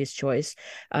his choice.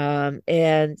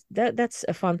 And that's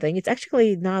a fun thing. It's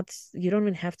actually not, you don't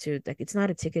even have to, like, it's not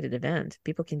a ticketed event.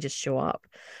 People can just show up.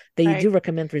 They do Right.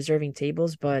 recommend reserving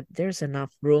tables, but there's enough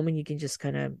room and you can just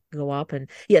kind of go up. And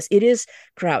yes, it is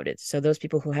crowded. So those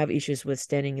people who have issues with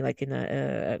standing like in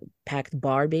a packed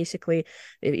bar, basically,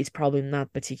 it's probably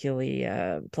not particularly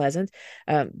pleasant.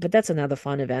 But that's another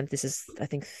fun event. This is, I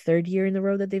think, third year in a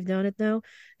row that they've done it now,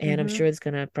 and I'm Hmm. sure it's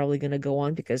probably gonna go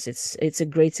on because it's a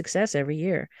great success every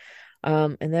year.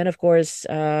 And then of course,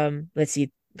 let's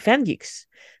see, Fan Geeks,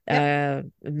 Yep.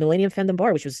 Millennium Fandom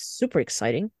Bar, which was super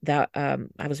exciting. That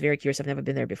I was very curious. I've never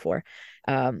been there before.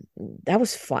 That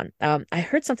was fun. I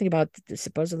heard something about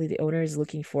supposedly the owner is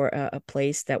looking for a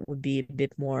place that would be a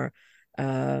bit more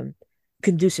um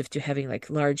conducive to having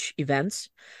like large events.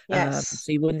 Yes.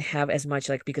 So you wouldn't have as much,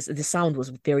 like, because the sound was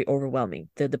very overwhelming.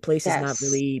 The place is not Yes.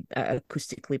 really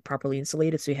acoustically properly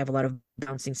insulated, so you have a lot of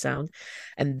bouncing sound,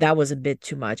 and that was a bit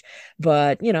too much.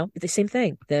 But the same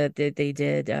thing that they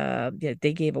did. Yeah,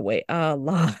 they gave away a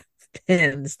lot of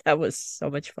pins. That was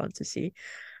so much fun to see.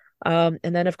 And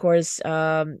then of course,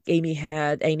 Amy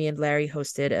and Larry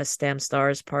hosted a STEM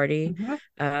Stars party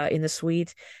Hmm. in the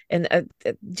suite. And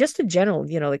just in general,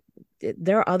 like,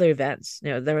 there are other events.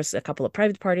 There was a couple of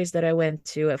private parties that I went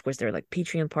to. Of course, there are like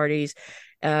Patreon parties.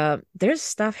 There's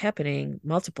stuff happening,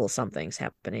 multiple somethings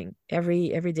happening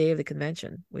every day of the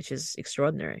convention, which is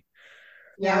extraordinary.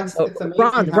 Yeah, Yeah. So it's amazing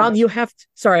how Ron, much. you have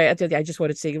sorry, I just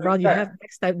wanted to say, Ron, you have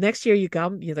Okay. next year you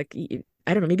come, you like,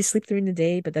 I don't know, maybe sleep during the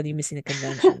day, but then you're missing a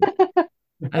convention.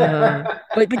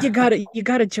 But you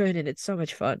gotta join in. It's so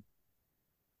much fun.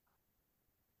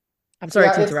 I'm sorry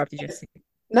Yeah, to interrupt you, it's Jesse.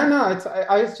 no, no,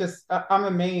 I was just I'm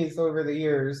amazed over the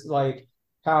years, like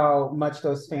how much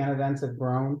those fan events have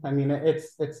grown. I mean,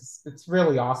 it's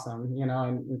really awesome, and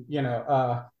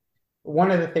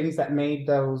one of the things that made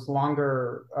those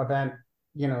longer event,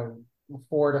 you know,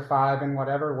 4 to 5 and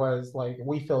whatever was like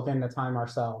we filled in the time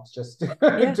ourselves, just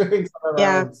Yeah. doing some of our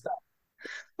Yeah. own stuff.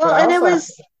 But Well, I and it also have,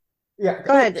 was, yeah,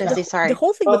 go No, ahead, the, the Jesse. the Sorry.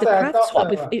 whole thing with the also craft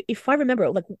swap, if also if I remember,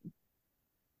 like,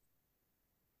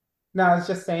 no, I was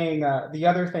just saying, the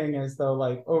other thing is though,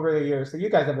 like over the years, so you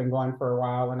guys have been going for a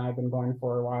while and I've been going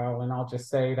for a while, and I'll just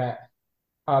say that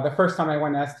the first time I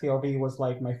went to STLV was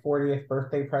like my 40th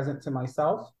birthday present to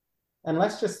myself. And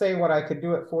let's just say what I could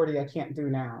do at 40, I can't do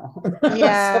now. So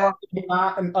Yeah. I'm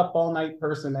not an up all night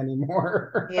person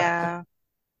anymore. Yeah.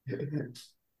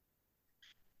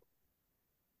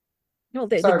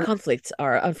 the Sorry. conflicts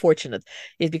are unfortunate,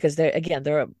 is because there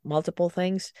are multiple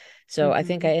things. So I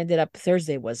think Hmm. I ended up,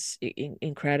 Thursday was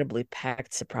incredibly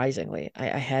packed, surprisingly.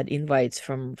 I had invites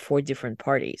from 4 different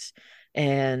parties,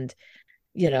 and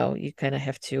you kind of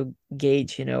have to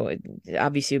gauge,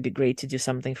 obviously it would be great to do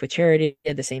something for charity.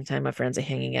 At the same time, my friends are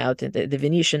hanging out at the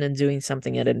Venetian and doing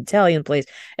something at an Italian place,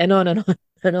 and on and on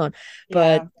and on.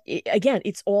 But Yeah. again,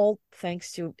 it's all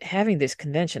thanks to having this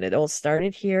convention. It all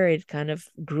started here. It kind of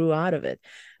grew out of it.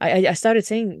 I started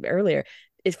saying earlier,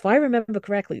 if I remember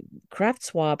correctly, craft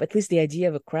swap, at least the idea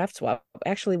of a craft swap,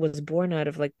 actually was born out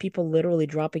of like people literally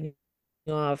dropping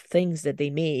off things that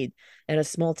they made at a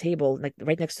small table, like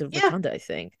right next to the Yeah. rotunda, I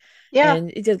think. Yeah.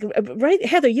 And it just, right,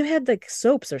 Heather, you had like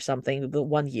soaps or something the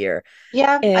one year,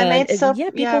 Yeah. I and, made soap. yeah,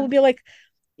 people Yeah. would be like,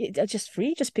 just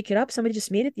free, just pick it up. Somebody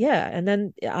just made it. Yeah. And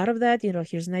then out of that,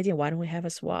 here's an idea. Why don't we have a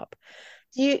swap?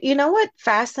 You know what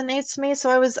fascinates me? So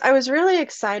I was really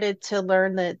excited to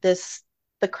learn that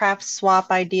the craft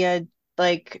swap idea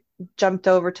like jumped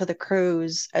over to the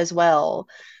cruise as well.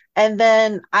 And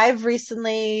then I've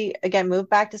recently again moved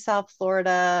back to South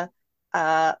Florida.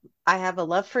 Uh, I have a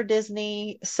love for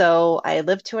Disney, so I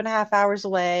live 2.5 hours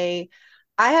away.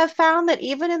 I have found that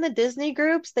even in the Disney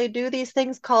groups, they do these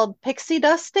things called pixie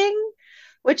dusting,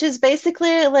 which is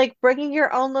basically like bringing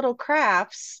your own little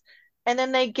crafts, and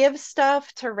then they give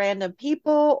stuff to random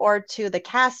people or to the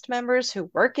cast members who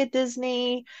work at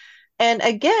Disney. And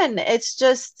again, it's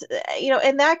just,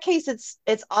 in that case,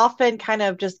 it's often kind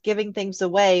of just giving things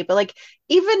away. But like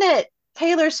even at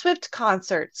Taylor Swift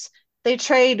concerts, they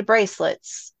trade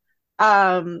bracelets.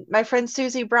 My friend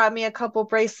Susie brought me a couple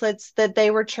bracelets that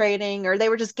they were trading or they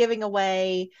were just giving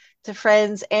away to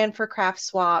friends and for craft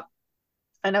swap.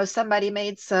 I know somebody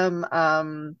made some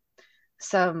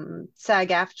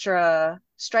SAG-AFTRA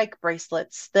strike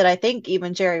bracelets that I think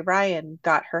even Jerry Ryan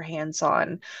got her hands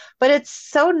on. But it's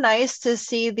so nice to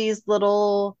see these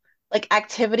little like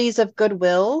activities of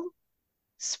goodwill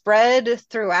spread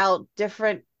throughout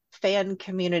different fan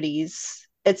communities.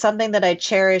 It's something that I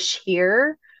cherish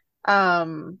here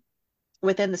within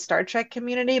the Star Trek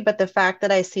community, but the fact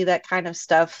that I see that kind of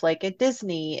stuff like at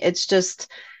Disney, it's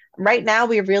just right now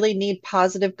we really need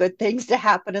positive, good things to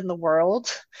happen in the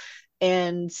world.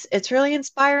 And it's really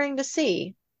inspiring to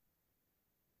see.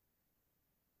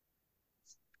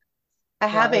 I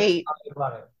have a I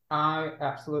love it. I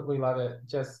absolutely love it.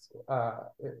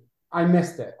 I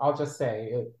missed it. I'll just say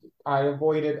it. I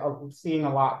avoided seeing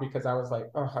a lot because I was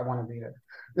like, oh, I want to be there.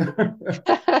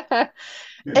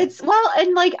 it's well,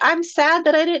 and like I'm sad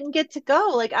that I didn't get to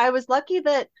go. Like I was lucky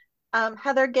that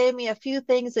Heather gave me a few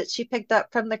things that she picked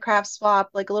up from the craft swap,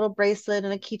 like a little bracelet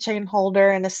and a keychain holder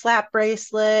and a slap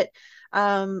bracelet,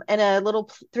 and a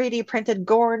little 3D printed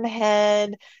Gorn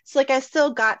head. So like I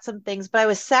still got some things, but I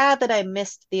was sad that I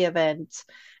missed the event.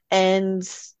 And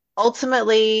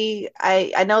ultimately,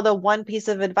 I know the one piece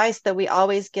of advice that we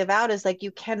always give out is like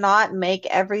you cannot make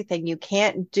everything. You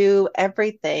can't do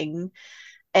everything.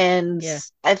 And Yeah.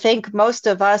 I think most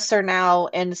of us are now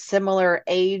in similar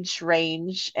age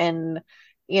range. And,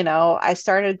 I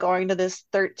started going to this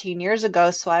 13 years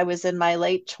ago. So I was in my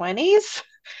late 20s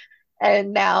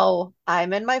and now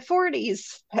I'm in my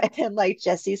 40s. And like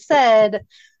Jesse said,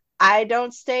 I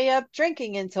don't stay up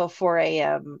drinking until 4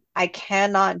 a.m. I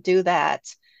cannot do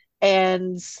that.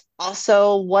 And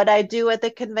also, what I do at the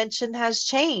convention has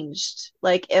changed.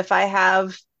 Like, if I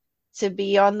have to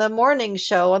be on the morning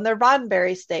show on the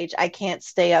Roddenberry stage, I can't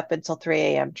stay up until 3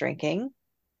 a.m. drinking.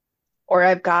 Or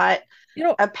I've got You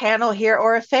know, a panel here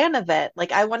or a fan event.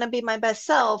 Like, I want to be my best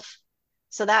self.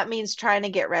 So that means trying to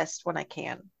get rest when I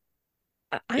can.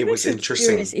 It I'm was actually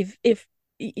curious interesting. if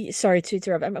sorry to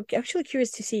interrupt. I'm actually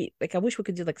curious to see, like, I wish we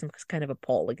could do like some kind of a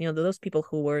poll, like, those people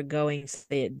who were going,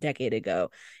 say, a decade ago,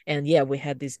 and yeah, we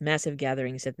had these massive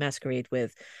gatherings at Masquerade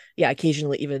with, yeah,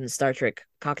 occasionally even Star Trek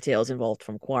cocktails involved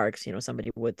from Quarks.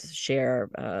 Somebody would share,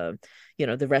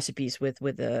 the recipes with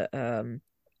the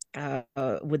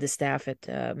staff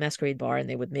at Masquerade Bar, and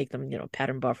they would make them,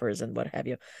 pattern buffers and what have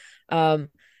you. Um,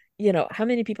 how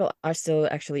many people are still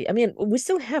actually, I mean, we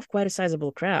still have quite a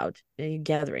sizable crowd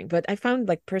gathering, but I found,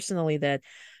 like, personally, that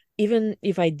even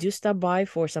if I do stop by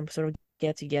for some sort of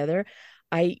get together,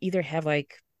 I either have,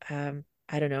 like, I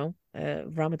don't know,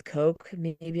 rum and coke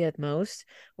maybe at most,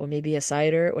 or maybe a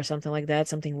cider or something like that,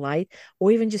 something light,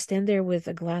 or even just stand there with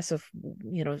a glass of,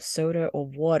 soda or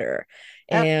water.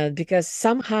 Yep. And because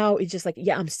somehow it's just like,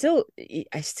 yeah,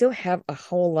 I still have a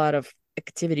whole lot of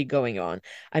activity going on.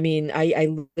 I mean, I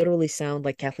literally sound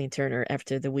like Kathleen Turner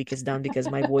after the week is done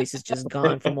because my voice is just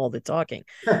gone from all the talking.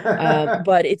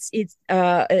 But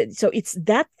so it's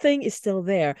that thing is still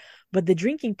there, but the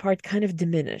drinking part kind of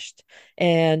diminished.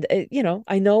 And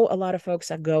I know a lot of folks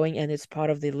are going, and it's part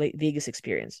of the Vegas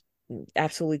experience.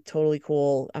 Absolutely, totally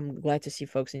cool. I'm glad to see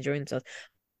folks enjoying themselves.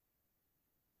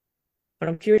 But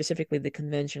I'm curious, specifically the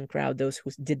convention crowd, those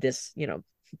who did this,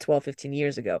 12, 15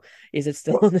 years ago. Is it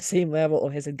still Well, on the same level,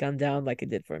 or has it gone down like it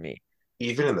did for me?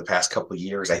 even in the past couple of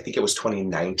years, I think it was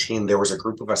 2019, there was a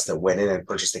group of us that went in and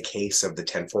purchased a case of the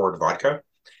 10 Forward vodka,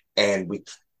 and we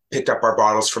picked up our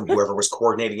bottles from whoever was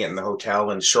coordinating it in the hotel,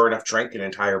 and sure enough, drank an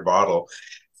entire bottle.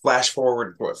 Flash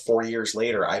forward, 4 years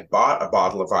later, I bought a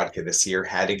bottle of vodka this year,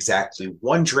 had exactly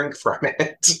one drink from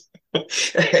it.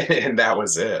 And that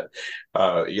was it.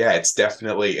 Yeah, it's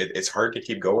definitely, it's hard to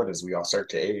keep going as we all start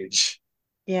to age.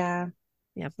 Yeah.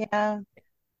 Yeah. Yeah.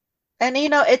 And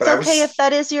But it's I okay if was,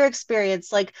 that is your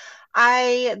experience. Like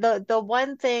The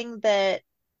one thing that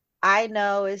I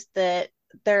know is that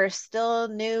there are still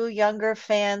new, younger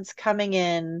fans coming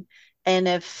in, and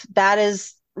if that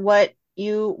is what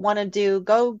you want to do,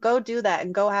 go do that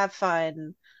and go have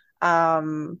fun.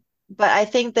 But I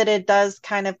think that it does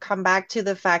kind of come back to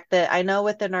the fact that I know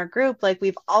within our group, like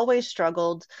we've always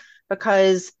struggled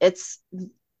because it's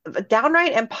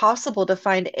downright impossible to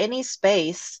find any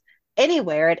space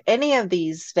anywhere at any of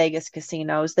these Vegas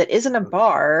casinos that isn't a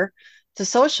bar to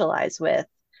socialize with.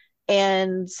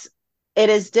 And it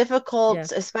is Yeah.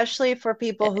 difficult, especially for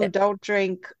people who don't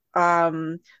drink,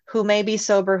 who may be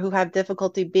sober, who have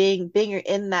difficulty being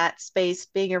in that space,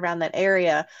 being around that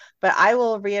area. But I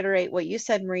will reiterate what you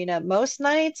said, Marina. Most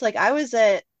nights, like I was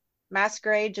at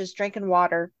Masquerade just drinking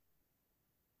water.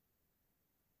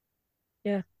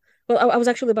 Yeah. Well, I was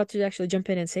actually about to actually jump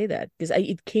in and say that because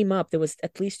it came up. There was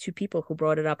at least two people who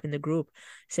brought it up in the group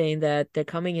saying that they're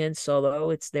coming in solo.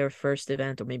 It's their first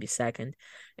event or maybe second,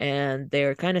 and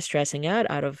they're kind of stressing out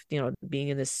of, being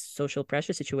in this social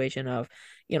pressure situation of,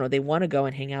 they want to go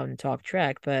and hang out and talk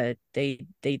track, but they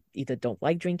either don't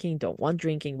like drinking, don't want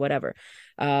drinking, whatever.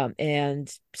 And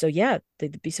so yeah, the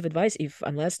piece of advice, if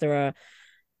unless there are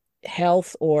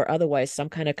health or otherwise some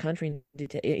kind of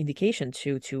indication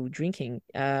to drinking,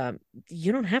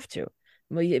 you don't have to.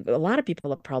 A lot of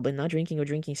people are probably not drinking or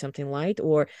drinking something light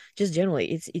or just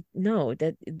generally no,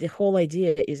 that the whole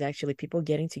idea is actually people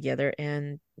getting together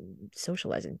and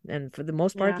socializing, and for the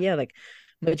most part, Yeah. yeah, like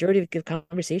majority of the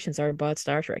conversations are about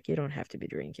Star Trek. You don't have to be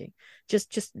drinking.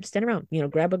 Just stand around,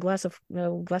 grab a glass of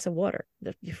water.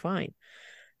 You're fine.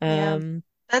 Yeah.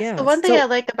 That's the Yeah, one thing I so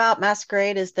like about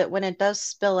Masquerade is that when it does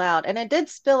spill out, and it did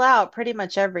spill out pretty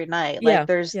much every night. Like yeah,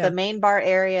 there's the yeah, main bar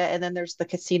area and then there's the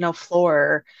casino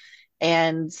floor.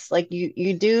 And like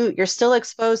you're still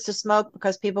exposed to smoke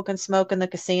because people can smoke in the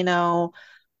casino,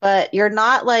 but you're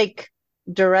not like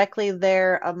directly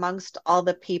there amongst all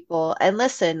the people. And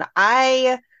listen,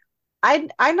 I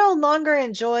no longer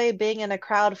enjoy being in a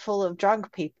crowd full of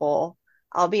drunk people.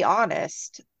 I'll be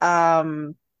honest.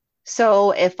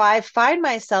 So if I find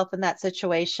myself in that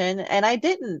situation, and I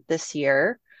didn't this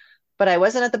year, but I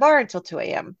wasn't at the bar until 2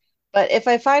 a.m. But if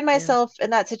I find yeah, myself in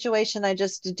that situation, I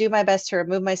just do my best to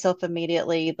remove myself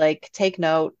immediately, like take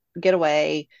note, get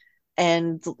away.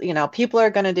 And, people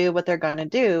are going to do what they're going to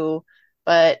do.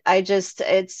 But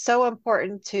it's so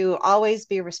important to always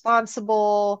be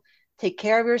responsible, take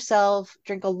care of yourself,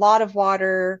 drink a lot of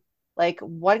water, like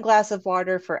one glass of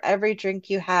water for every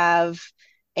drink you have,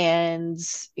 and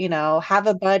have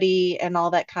a buddy and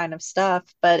all that kind of stuff.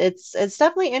 But it's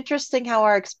definitely interesting how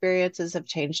our experiences have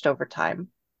changed over time.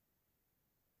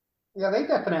 Yeah, they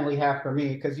definitely have for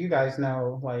me because you guys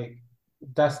know, like,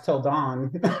 dusk till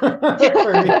dawn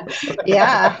for me.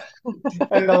 Yeah.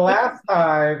 And the last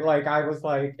time, like, I was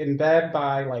like in bed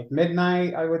by like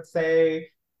midnight, I would say.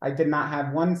 I did not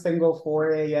have one single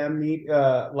 4 a.m.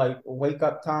 Like wake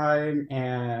up time,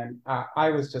 and I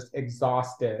was just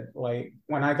exhausted. Like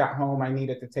when I got home, I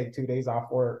needed to take 2 days off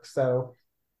work. So,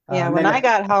 Yeah, and when then I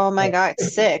got home I got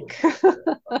sick. yeah,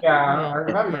 yeah, I yeah.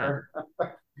 remember.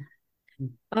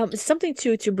 Something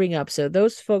to bring up. So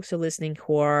those folks who are listening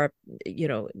who are,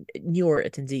 newer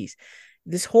attendees,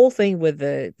 this whole thing with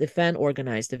the fan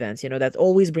organized events, that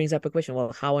always brings up a question.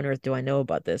 Well, how on earth do I know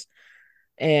about this?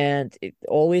 And it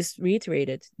always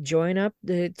reiterated, join up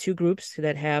the two groups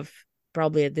that have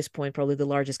probably at this point probably the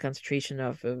largest concentration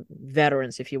of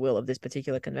veterans, if you will, of this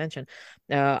particular convention.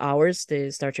 Ours, the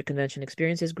Star Trek Convention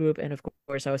Experiences group, and of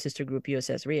course our sister group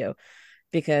USS Rio,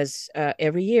 because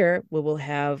every year we will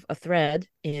have a thread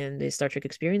in the Star Trek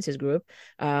Experiences group.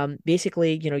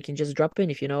 Basically, you can just drop in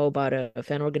if you know about a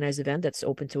fan organized event that's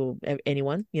open to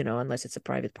anyone, unless it's a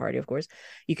private party, of course.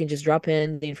 You can just drop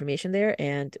in the information there,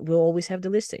 and we'll always have the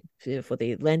listing for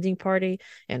the landing party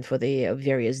and for the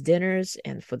various dinners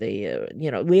and for the,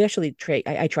 we actually trade.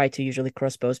 I try to usually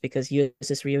cross post because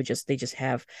USS Rio they just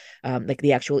have like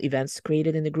the actual events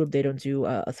created in the group. They don't do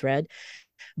a thread.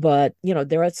 But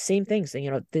there are the same things.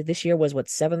 This year was what,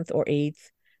 seventh or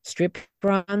eighth strip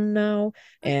run now,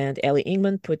 and Ellie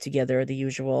Ingman put together the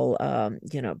usual welcome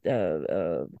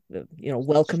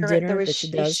There dinner was that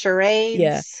she does. Yeah,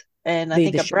 charades and I the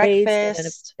think a charades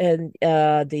breakfast. and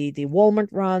the Walmart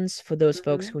runs for those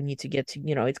folks Mhm. who need to get to,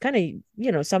 it's kind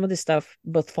of, some of this stuff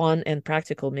both fun and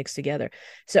practical mixed together.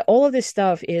 So all of this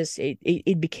stuff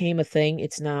it became a thing.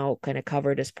 It's now kind of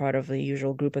covered as part of the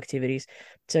usual group activities.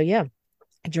 So yeah,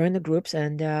 join the groups,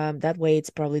 and that way it's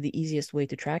probably the easiest way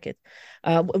to track it.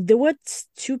 There were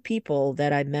two people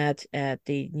that I met at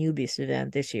the newbies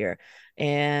event this year,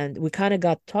 and we kind of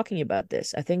got talking about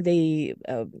this. I think they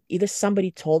either somebody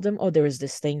told them, oh, there is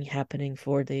this thing happening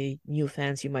for the new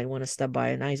fans, you might want to stop by,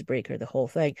 an icebreaker, the whole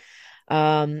thing.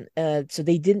 So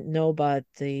they didn't know about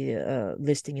the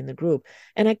listing in the group,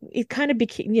 and it kind of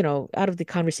became, out of the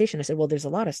conversation, I said, well, there's a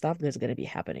lot of stuff that's going to be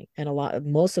happening, and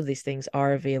most of these things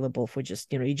are available for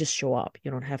just, you just show up.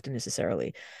 You don't have to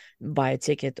necessarily buy a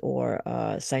ticket or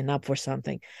sign up for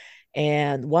something.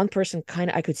 And one person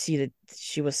I could see that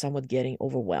she was somewhat getting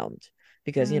overwhelmed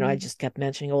because, I just kept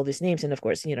mentioning all these names. And of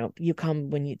course, you come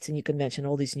when it's a new convention,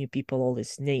 all these new people, all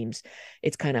these names,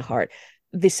 it's kind of hard.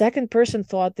 The second person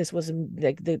thought this was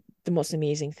like the most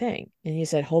amazing thing. And he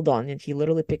said, hold on. And he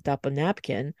literally picked up a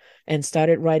napkin and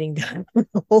started writing down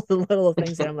all the little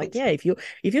things that I'm like, yeah, if you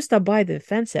stop by the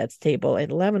Fansets table at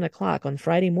 11 o'clock on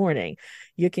Friday morning,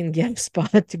 you can get a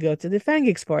spot to go to the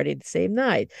Fangeeks party the same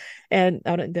night, and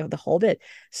the whole bit.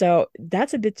 So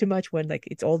that's a bit too much when like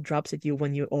it all drops at you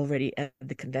when you're already at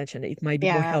the convention. It might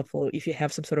be more helpful if you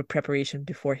have some sort of preparation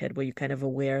beforehand where you're kind of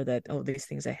aware that, oh, these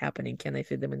things are happening. Can I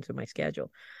fit them into my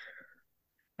schedule?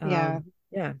 Yeah.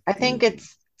 Yeah. I think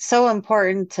it's so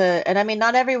important to, and I mean,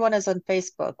 not everyone is on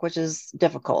Facebook, which is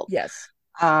difficult. Yes.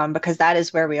 Because that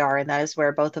is where we are, and that is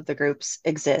where both of the groups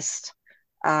exist.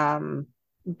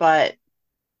 But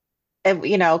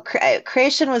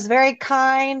Creation was very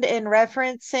kind in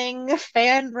referencing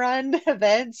fan-run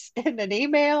events in an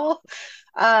email,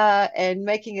 and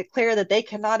making it clear that they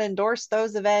cannot endorse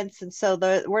those events, and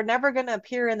so we're never going to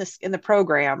appear in the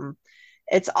program.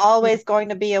 It's always going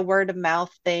to be a word of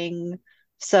mouth thing.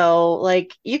 So,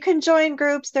 like, you can join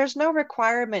groups. There's no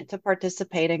requirement to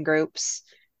participate in groups.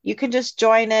 You can just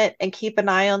join it and keep an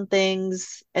eye on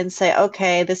things and say,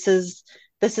 okay, this is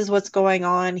what's going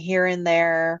on here and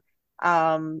there.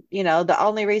 The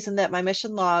only reason that my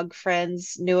mission log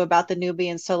friends knew about the newbie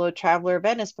and solo traveler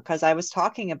event is because I was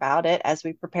talking about it as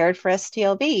we prepared for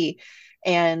STLV.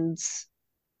 And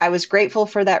I was grateful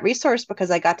for that resource because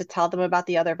I got to tell them about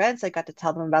the other events. I got to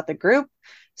tell them about the group.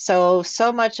 So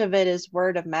much of it is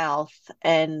word of mouth.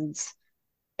 And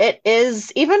it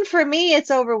is, even for me,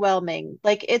 it's overwhelming.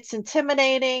 Like, it's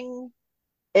intimidating.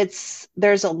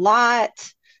 There's a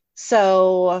lot.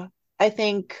 So I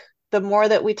think the more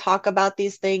that we talk about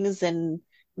these things and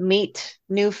meet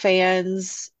new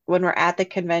fans when we're at the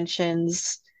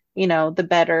conventions, the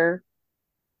better.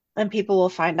 And people will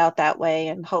find out that way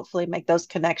and hopefully make those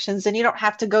connections. And you don't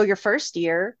have to go your first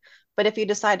year, but if you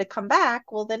decide to come back,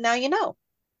 well, then now you know.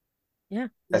 Yeah.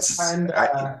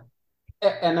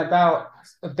 And about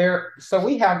there, so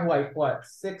we have like what,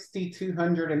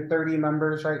 6,230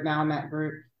 members right now in that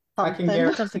group. I can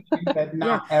guarantee you that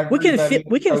not everybody.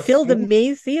 We can fill the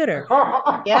main theater.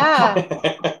 Yeah.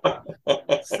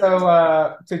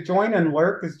 So to join and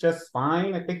lurk is just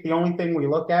fine. I think the only thing we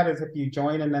look at is if you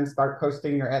join and then start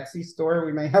posting your Etsy store,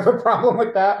 we may have a problem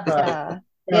with that. But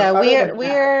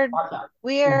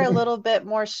we are a little bit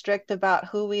more strict about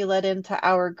who we let into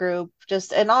our group.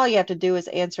 And all you have to do is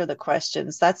answer the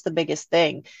questions. That's the biggest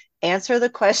thing. Answer the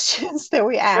questions that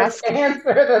we ask. Just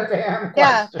answer the damn questions.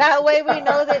 Yeah, that way we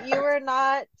know that you are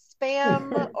not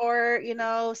spam or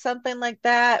something like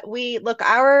that.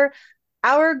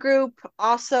 Our group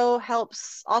also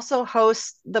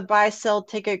hosts the buy sell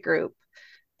ticket group.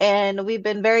 And we've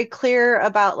been very clear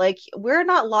about, like, we're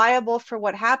not liable for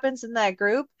what happens in that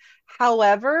group.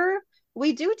 However,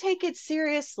 we do take it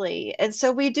seriously. And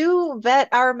so we do vet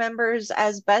our members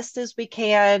as best as we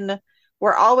can.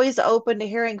 We're always open to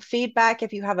hearing feedback.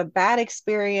 If you have a bad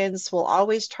experience, we'll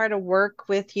always try to work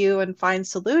with you and find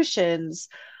solutions.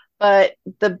 But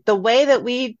the way that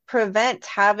we prevent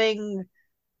having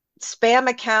spam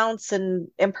accounts and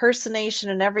impersonation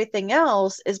and everything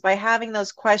else is by having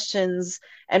those questions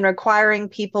and requiring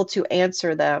people to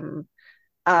answer them.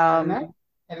 And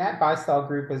that buy sell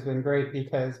group has been great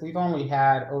because we've only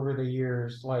had over the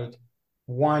years like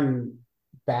one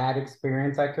bad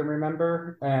experience I can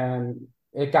remember, and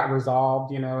it got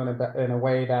resolved, in a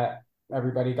way that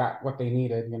everybody got what they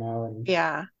needed, and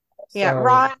yeah. So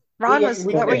Ron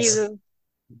what were you?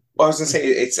 Well, I was gonna say,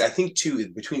 it's, I think too,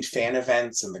 between fan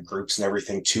events and the groups and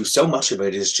everything too, so much of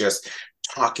it is just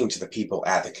talking to the people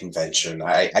at the convention.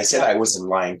 I said I was in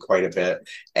line quite a bit,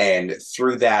 and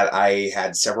through that I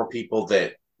had several people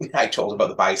that I told about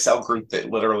the buy sell group that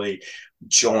literally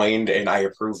joined, and I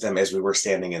approved them as we were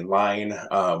standing in line.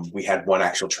 We had one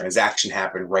actual transaction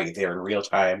happen right there in real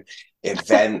time.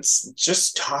 Events,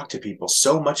 just talk to people.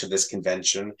 So much of this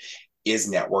convention is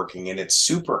networking, and it's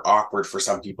super awkward for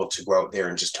some people to go out there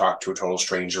and just talk to a total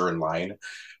stranger in line.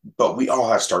 But we all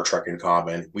have Star Trek in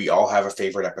common. We all have a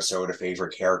favorite episode, a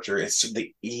favorite character. It's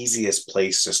the easiest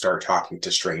place to start talking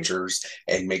to strangers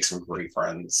and make some great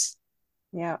friends.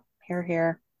 Yeah,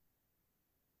 here.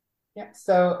 Yeah.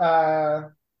 So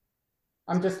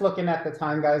I'm just looking at the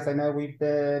time, guys. I know we've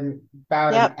been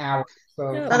about an hour. So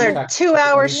another 2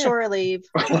 hours shore leave.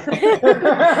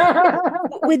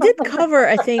 We did cover,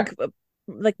 I think,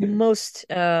 like most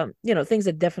things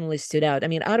that definitely stood out. I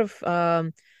mean, out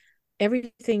of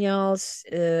everything else,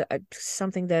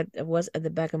 something that was at the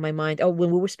back of my mind. Oh,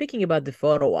 when we were speaking about the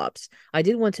photo ops, I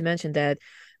did want to mention that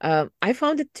I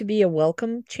found it to be a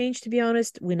welcome change, to be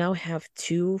honest. We now have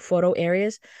 2 photo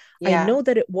areas. Yeah. I know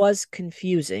that it was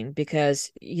confusing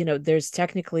because, there's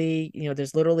technically,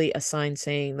 there's literally a sign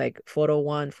saying like photo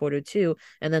 1, photo 2,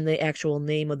 and then the actual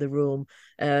name of the room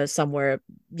somewhere,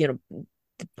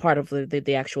 part of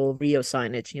the actual Rio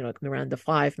signage, like Miranda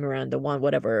 5, Miranda 1,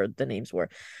 whatever the names were.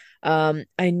 I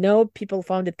know people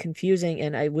found it confusing,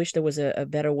 and I wish there was a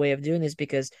better way of doing this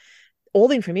because all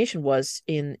the information was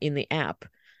in the app,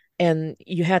 and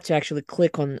you had to actually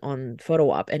click on photo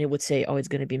op, and it would say, oh, it's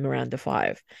going to be Miranda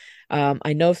 5.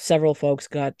 I know several folks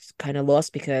got kind of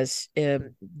lost because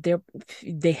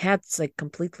they had like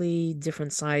completely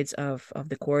different sides of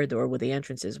the corridor where the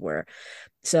entrances were.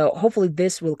 So hopefully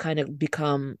this will kind of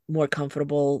become more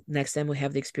comfortable next time we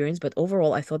have the experience. But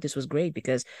overall, I thought this was great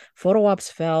because photo ops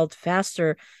felt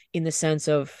faster in the sense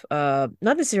of not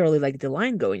necessarily like the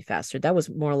line going faster. That was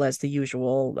more or less the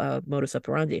usual modus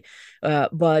operandi.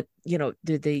 But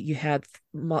you had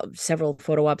several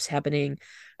photo ops happening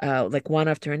like one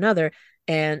after another.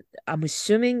 And I'm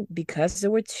assuming because there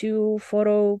were 2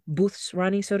 photo booths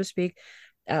running, so to speak,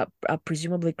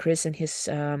 presumably Chris and his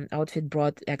outfit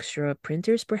brought extra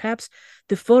printers, perhaps.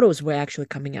 The photos were actually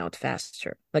coming out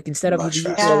faster. Like instead of the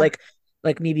usual,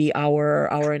 like maybe hour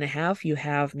and a half, you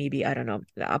have maybe, I don't know,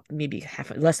 maybe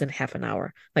less than half an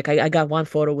hour. Like I got one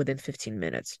photo within 15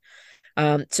 minutes.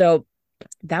 So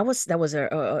that was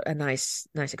a nice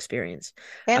experience.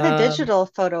 And the digital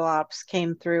photo ops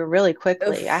came through really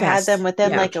quickly. I had them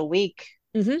within like a week.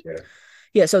 Mm-hmm.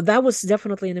 Yeah, so that was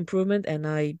definitely an improvement, and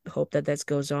I hope that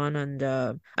goes on.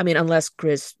 And I mean, unless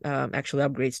Chris actually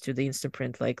upgrades to the instant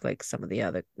print like some of the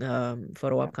other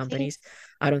photo op companies,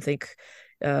 I don't think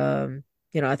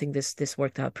I think this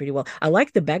worked out pretty well. I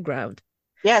like the background.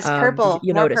 Yes, purple.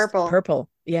 You more noticed purple.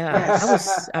 Yeah,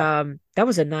 yes. That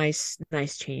was a nice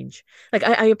change. Like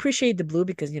I appreciate the blue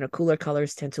because cooler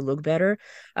colors tend to look better.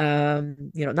 Not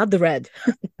the red.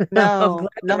 No,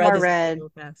 no more red.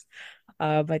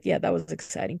 But yeah, that was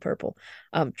exciting. Purple.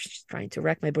 Just trying to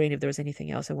rack my brain if there was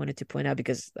anything else I wanted to point out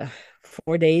because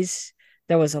 4 days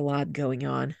there was a lot going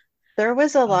on. There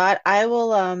was a lot. I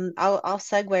will I'll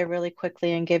segue really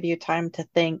quickly and give you time to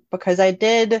think because I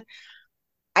did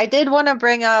want to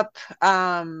bring up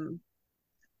a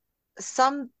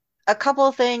couple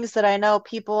of things that I know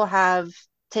people have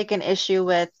taken issue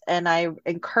with, and I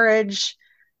encourage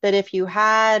that if you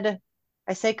had,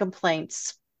 I say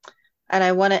complaints, and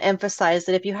I want to emphasize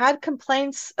that if you had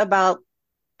complaints about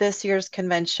this year's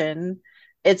convention,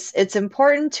 it's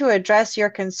important to address your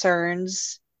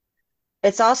concerns.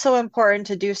 It's also important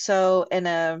to do so in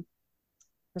a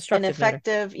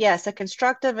constructive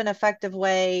and effective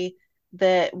way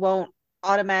that won't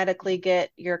automatically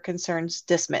get your concerns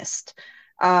dismissed.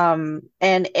 And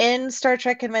in Star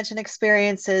Trek Convention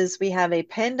Experiences, we have a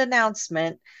pinned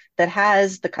announcement that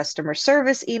has the customer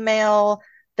service email,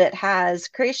 that has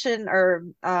Creation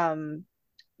had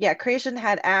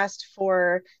asked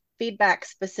for feedback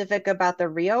specific about the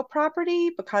Rio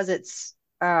property because it's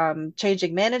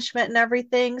changing management and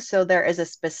everything. So there is a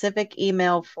specific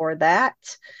email for that.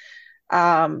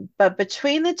 But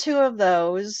between the 2 of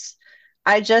those,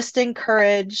 I just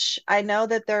encourage, I know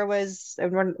that there was,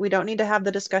 and we don't need to have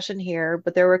the discussion here,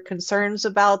 but there were concerns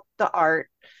about the art,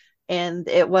 and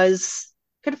it was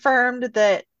confirmed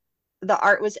that the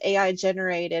art was AI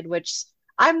generated, which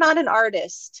I'm not an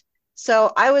artist,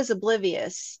 so I was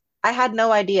oblivious. I had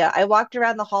no idea. I walked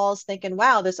around the halls thinking,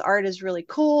 wow, this art is really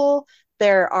cool.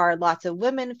 There are lots of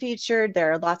women featured.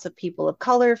 There are lots of people of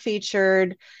color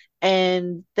featured.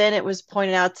 And then it was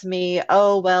pointed out to me,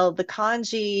 oh, well, the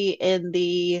kanji in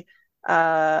the,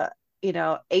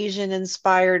 Asian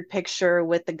inspired picture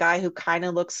with the guy who kind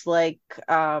of looks like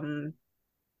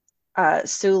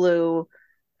Sulu,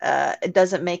 it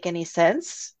doesn't make any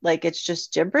sense. Like it's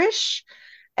just gibberish.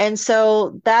 And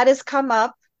so that has come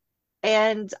up.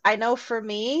 And I know for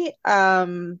me,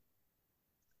 I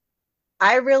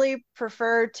really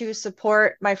prefer to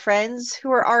support my friends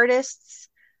who are artists.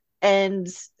 And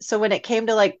so when it came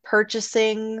to like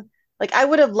purchasing, like I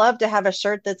would have loved to have a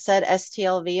shirt that said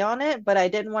STLV on it, but I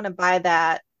didn't want to buy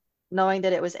that knowing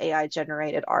that it was AI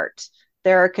generated art.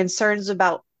 There are concerns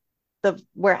about the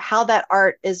where how that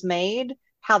art is made,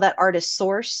 how that art is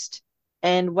sourced,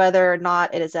 and whether or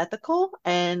not it is ethical.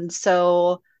 And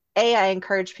so I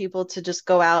encourage people to just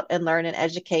go out and learn and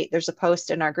educate. There's a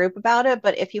post in our group about it,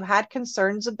 but if you had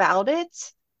concerns about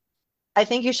it, I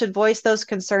think you should voice those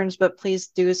concerns, but please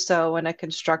do so in a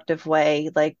constructive way.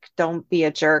 Like, don't be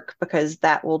a jerk because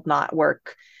that will not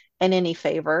work in any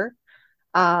favor.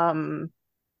 Um,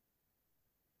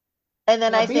 and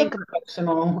then Yeah, I be a think,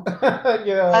 professional.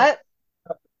 but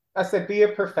I said be a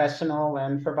professional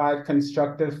and provide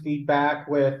constructive feedback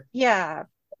with yeah,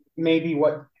 maybe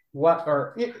what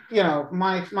or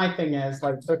my thing is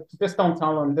like just don't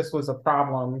tell them this was a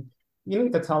problem. You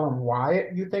need to tell them why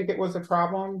you think it was a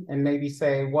problem and maybe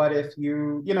say what if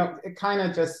it kind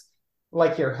of just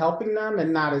like you're helping them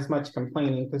and not as much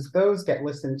complaining because those get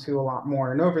listened to a lot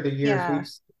more. And over the years yeah. we've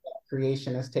seen that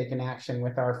creation has taken action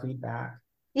with our feedback.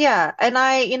 Yeah, and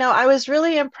I was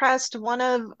really impressed. One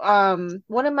of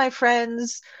my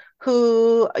friends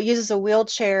who uses a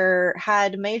wheelchair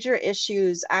had major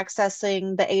issues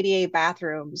accessing the ADA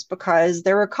bathrooms because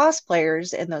there were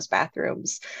cosplayers in those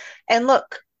bathrooms. And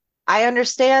look, I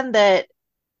understand that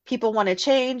people want to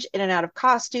change in and out of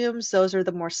costumes. Those are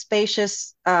the more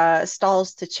spacious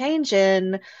stalls to change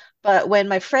in. But when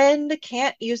my friend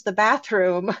can't use the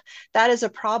bathroom, that is a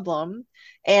problem.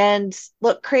 And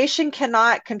look, creation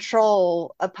cannot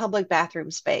control a public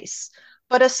bathroom space.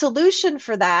 But a solution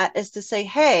for that is to say,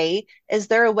 hey, is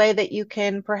there a way that you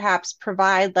can perhaps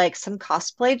provide like some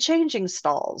cosplay changing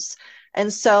stalls?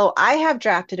 And so I have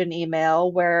drafted an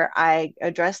email where I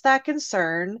address that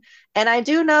concern, and I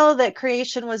do know that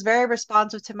Creation was very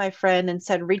responsive to my friend and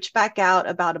said, reach back out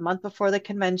about a month before the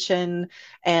convention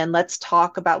and let's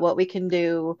talk about what we can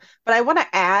do. But I want to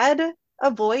add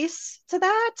a voice to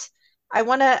that. I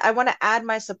want to add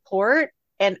my support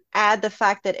and add the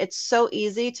fact that it's so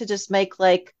easy to just make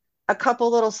like a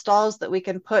couple little stalls that we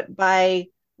can put by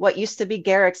what used to be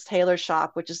Garrick's tailor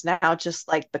shop, which is now just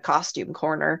like the costume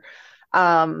corner.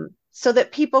 So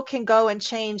that people can go and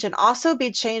change and also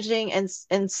be changing in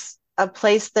a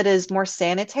place that is more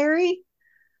sanitary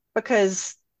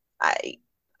because I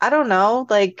I don't know,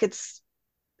 like it's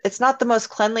not the most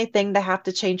cleanly thing to have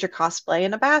to change your cosplay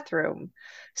in a bathroom.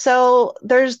 So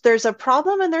there's a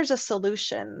problem and there's a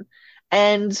solution.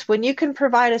 And when you can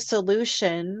provide a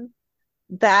solution,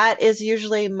 that is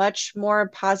usually much more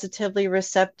positively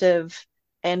receptive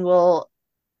and will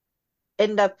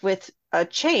end up with a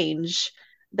change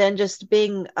than just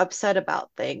being upset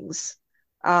about things.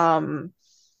 Um,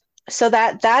 so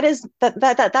that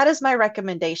is my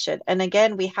recommendation. And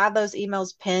again, we have those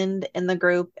emails pinned in the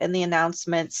group in the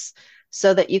announcements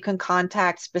so that you can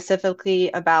contact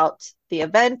specifically about the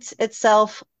event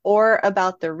itself or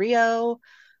about the Rio.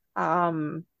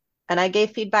 And I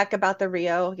gave feedback about the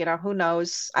Rio. Who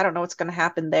knows? I don't know what's going to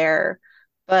happen there.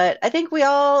 But I think we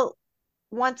all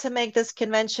want to make this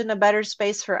convention a better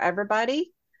space for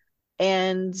everybody.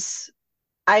 And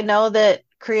I know that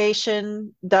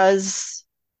creation does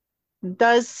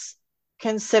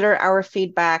consider our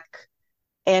feedback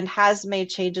and has made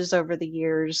changes over the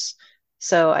years.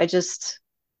 So I just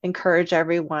encourage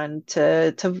everyone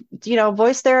to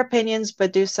voice their opinions,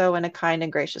 but do so in a kind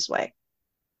and gracious way.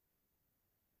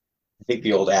 I think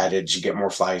the old adage, you get more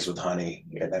flies with honey.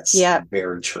 Yeah, that's Yeah.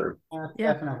 very true. Yeah,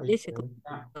 Definitely basically.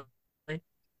 true. Yeah.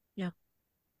 Yeah.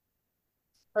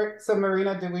 All right, so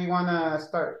Marina, do we want to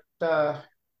start the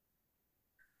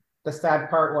sad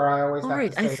part where I always All have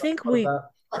right, to I say, think "Let's we, close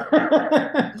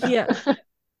up." yeah,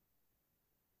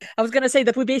 I was gonna say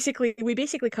that we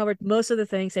basically covered most of the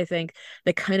things I think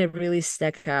that kind of really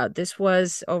stuck out. This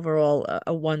was overall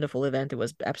a wonderful event. It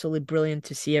was absolutely brilliant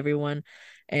to see everyone,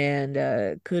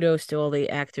 and kudos to all the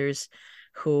actors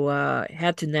who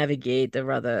had to navigate the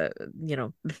rather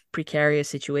precarious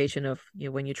situation of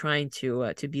when you're trying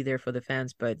to be there for the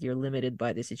fans, but you're limited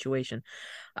by the situation.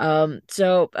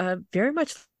 So very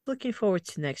much looking forward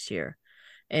to next year.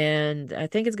 And I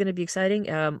think it's going to be exciting.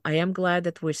 I am glad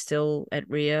that we're still at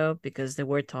Rio because there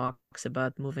were talks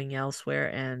about moving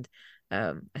elsewhere, and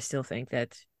I still think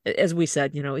that, as we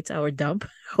said, it's our dump.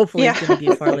 Hopefully, it's going to be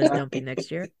far less dumpy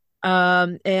next year.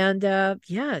 And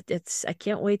yeah, I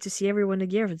can't wait to see everyone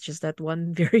again. It's just that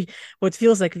one what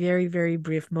feels like very, very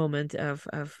brief moment of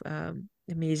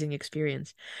amazing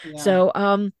experience. Yeah.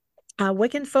 So, where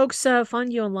can folks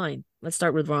find you online? Let's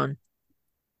start with Ron.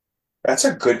 That's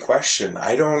a good question.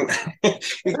 I don't.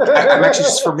 I'm actually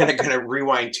just for a minute going to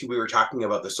rewind to we were talking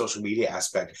about the social media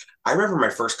aspect. I remember my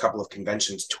first couple of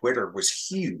conventions. Twitter was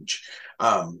huge,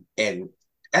 and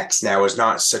X now is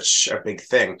not such a big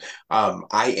thing.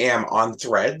 I am on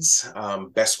Threads.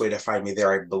 Best way to find me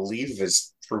there, I believe,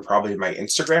 is through probably my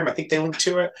Instagram. I think they link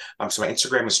to it. So my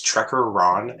Instagram is Trekker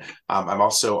Ron. I'm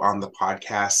also on the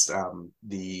podcast.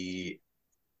 The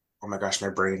Oh my gosh, my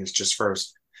brain is just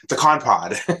froze. The Con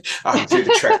Pod through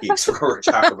the Trek Geeks, where we're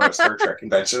talking about Star Trek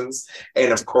conventions,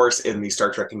 and of course in the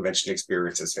Star Trek Convention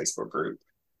Experiences Facebook group.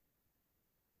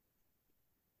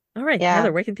 All right, Yeah.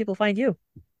 Heather, where can people find you?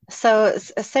 So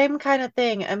same kind of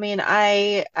thing. I mean,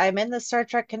 I'm in the Star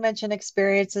Trek Convention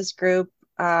Experiences group,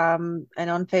 and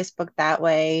on Facebook that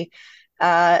way.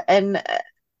 And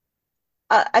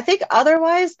I think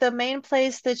otherwise, the main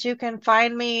place that you can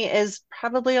find me is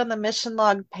probably on the Mission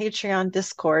Log Patreon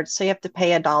Discord. So you have to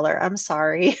pay $1. I'm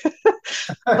sorry.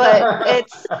 But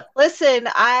listen,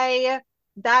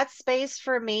 that space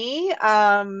for me,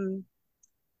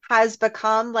 has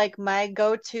become like my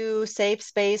go-to safe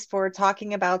space for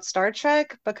talking about Star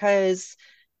Trek because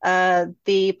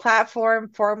the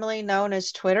platform formerly known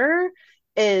as Twitter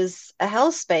is a hell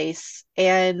space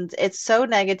and it's so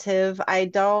negative. I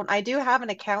do have an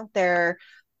account there,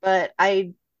 but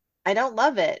I don't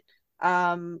love it.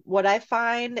 What I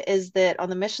find is that on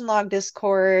the Mission Log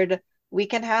Discord, we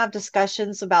can have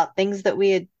discussions about things that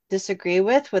we disagree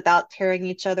with without tearing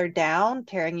each other down,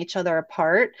 tearing each other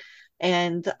apart.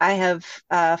 And I have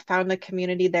found a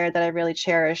community there that I really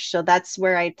cherish. So that's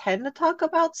where I tend to talk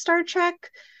about Star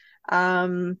Trek.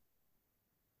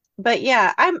 But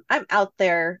yeah, I'm out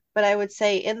there, but I would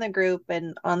say in the group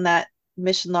and on that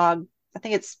mission log, I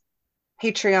think it's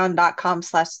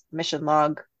patreon.com/mission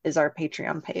log is our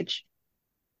Patreon page.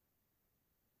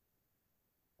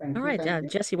 Thank All you. right, Thank you.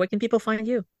 Jesse, where can people find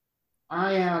you?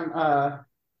 I am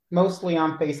mostly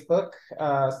on Facebook.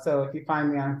 So if you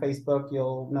find me on Facebook,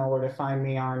 you'll know where to find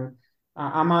me on.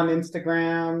 I'm on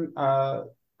Instagram.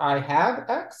 I have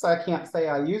X. I can't say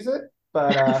I use it,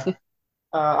 but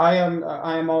I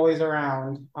am always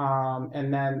around.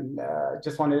 And then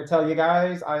just wanted to tell you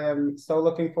guys, I am so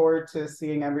looking forward to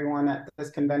seeing everyone at this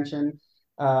convention.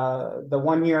 The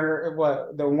one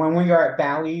when we were at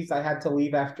Bally's, I had to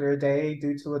leave after a day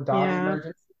due to a dog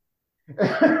emergency.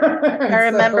 I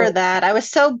remember that. I was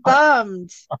so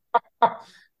bummed.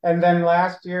 And then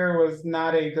last year was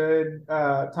not a good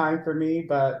time for me,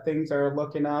 but things are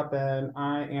looking up and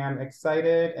I am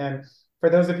excited. And for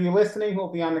those of you listening who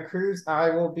will be on the cruise, I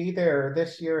will be there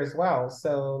this year as well.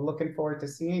 So looking forward to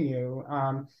seeing you.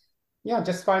 Yeah,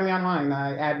 just find me online.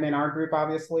 I admin our group,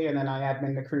 obviously, and then I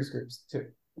admin the cruise groups too.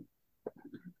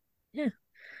 Yeah.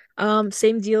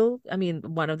 Same deal. I mean,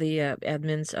 one of the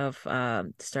admins of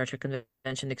Star Trek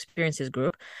Convention Experiences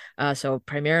group. So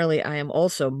primarily, I am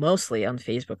also mostly on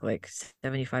Facebook, like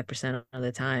 75% of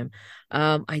the time.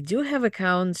 I do have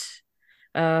accounts,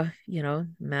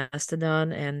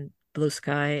 Mastodon and Blue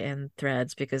Sky and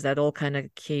Threads because that all kind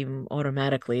of came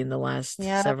automatically in the last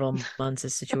several months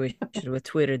as situation with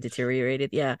Twitter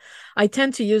deteriorated. Yeah, I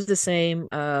tend to use the same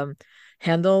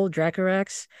handle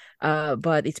Dracorex,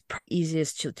 but it's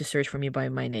easiest to search for me by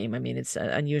my name. I mean, it's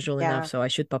unusual enough, so I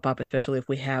should pop up, especially if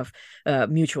we have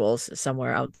mutuals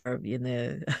somewhere out there in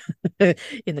the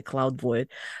in the cloud void.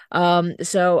 And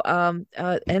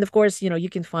of course, you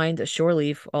can find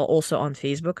Shoreleaf also on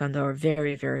Facebook under a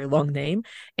very, very long name,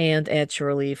 and at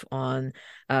Shoreleaf on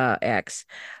X.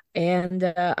 And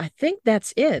I think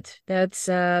that's it.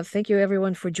 Thank you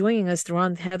everyone for joining us.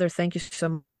 Ron, Heather, thank you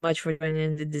so much for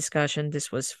joining the discussion.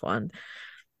 This was fun.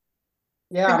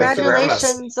 Yeah,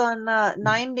 congratulations on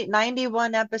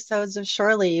 91 episodes of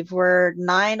Shore Leave. We're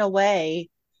 9 away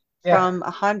from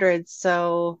 100.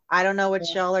 So I don't know what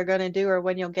y'all are going to do or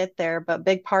when you'll get there, but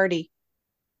big party.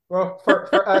 Well,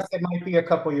 for us, it might be a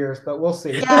couple years, but we'll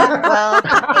see. Yeah, well,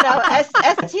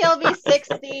 STLV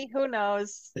 60, who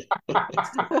knows?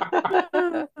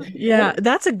 Yeah,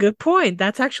 that's a good point.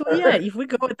 That's actually, if we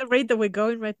go at the rate that we're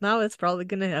going right now, it's probably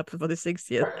going to happen for the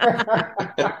 60th.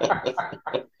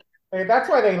 Hey, that's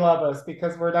why they love us,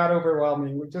 because we're not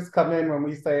overwhelming. We just come in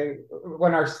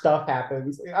when our stuff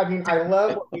happens. I mean, I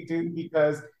love what we do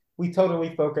because we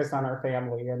totally focus on our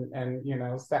family and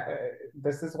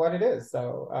this is what it is.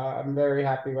 So I'm very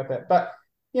happy with it. But,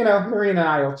 Marina and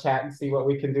I will chat and see what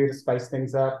we can do to spice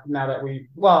things up now that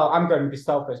I'm going to be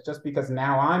selfish just because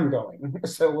now I'm going.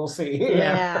 So we'll see.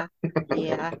 Yeah.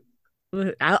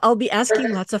 I'll be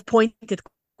asking lots of pointed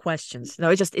questions.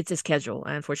 No, it's a schedule.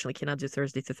 I unfortunately cannot do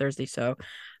Thursday to Thursday. So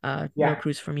no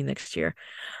cruise for me next year.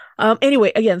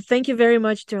 Anyway, again, thank you very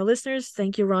much to our listeners.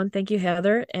 Thank you, Ron. Thank you,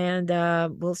 Heather. And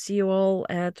we'll see you all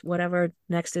at whatever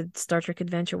next Star Trek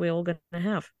adventure we're all going to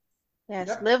have. Yes,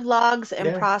 Yep. live logs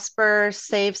and prosper,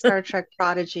 save Star Trek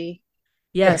Prodigy.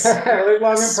 Yes. Live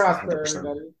long and prosper, 100%.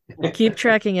 everybody. Keep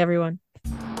tracking, everyone.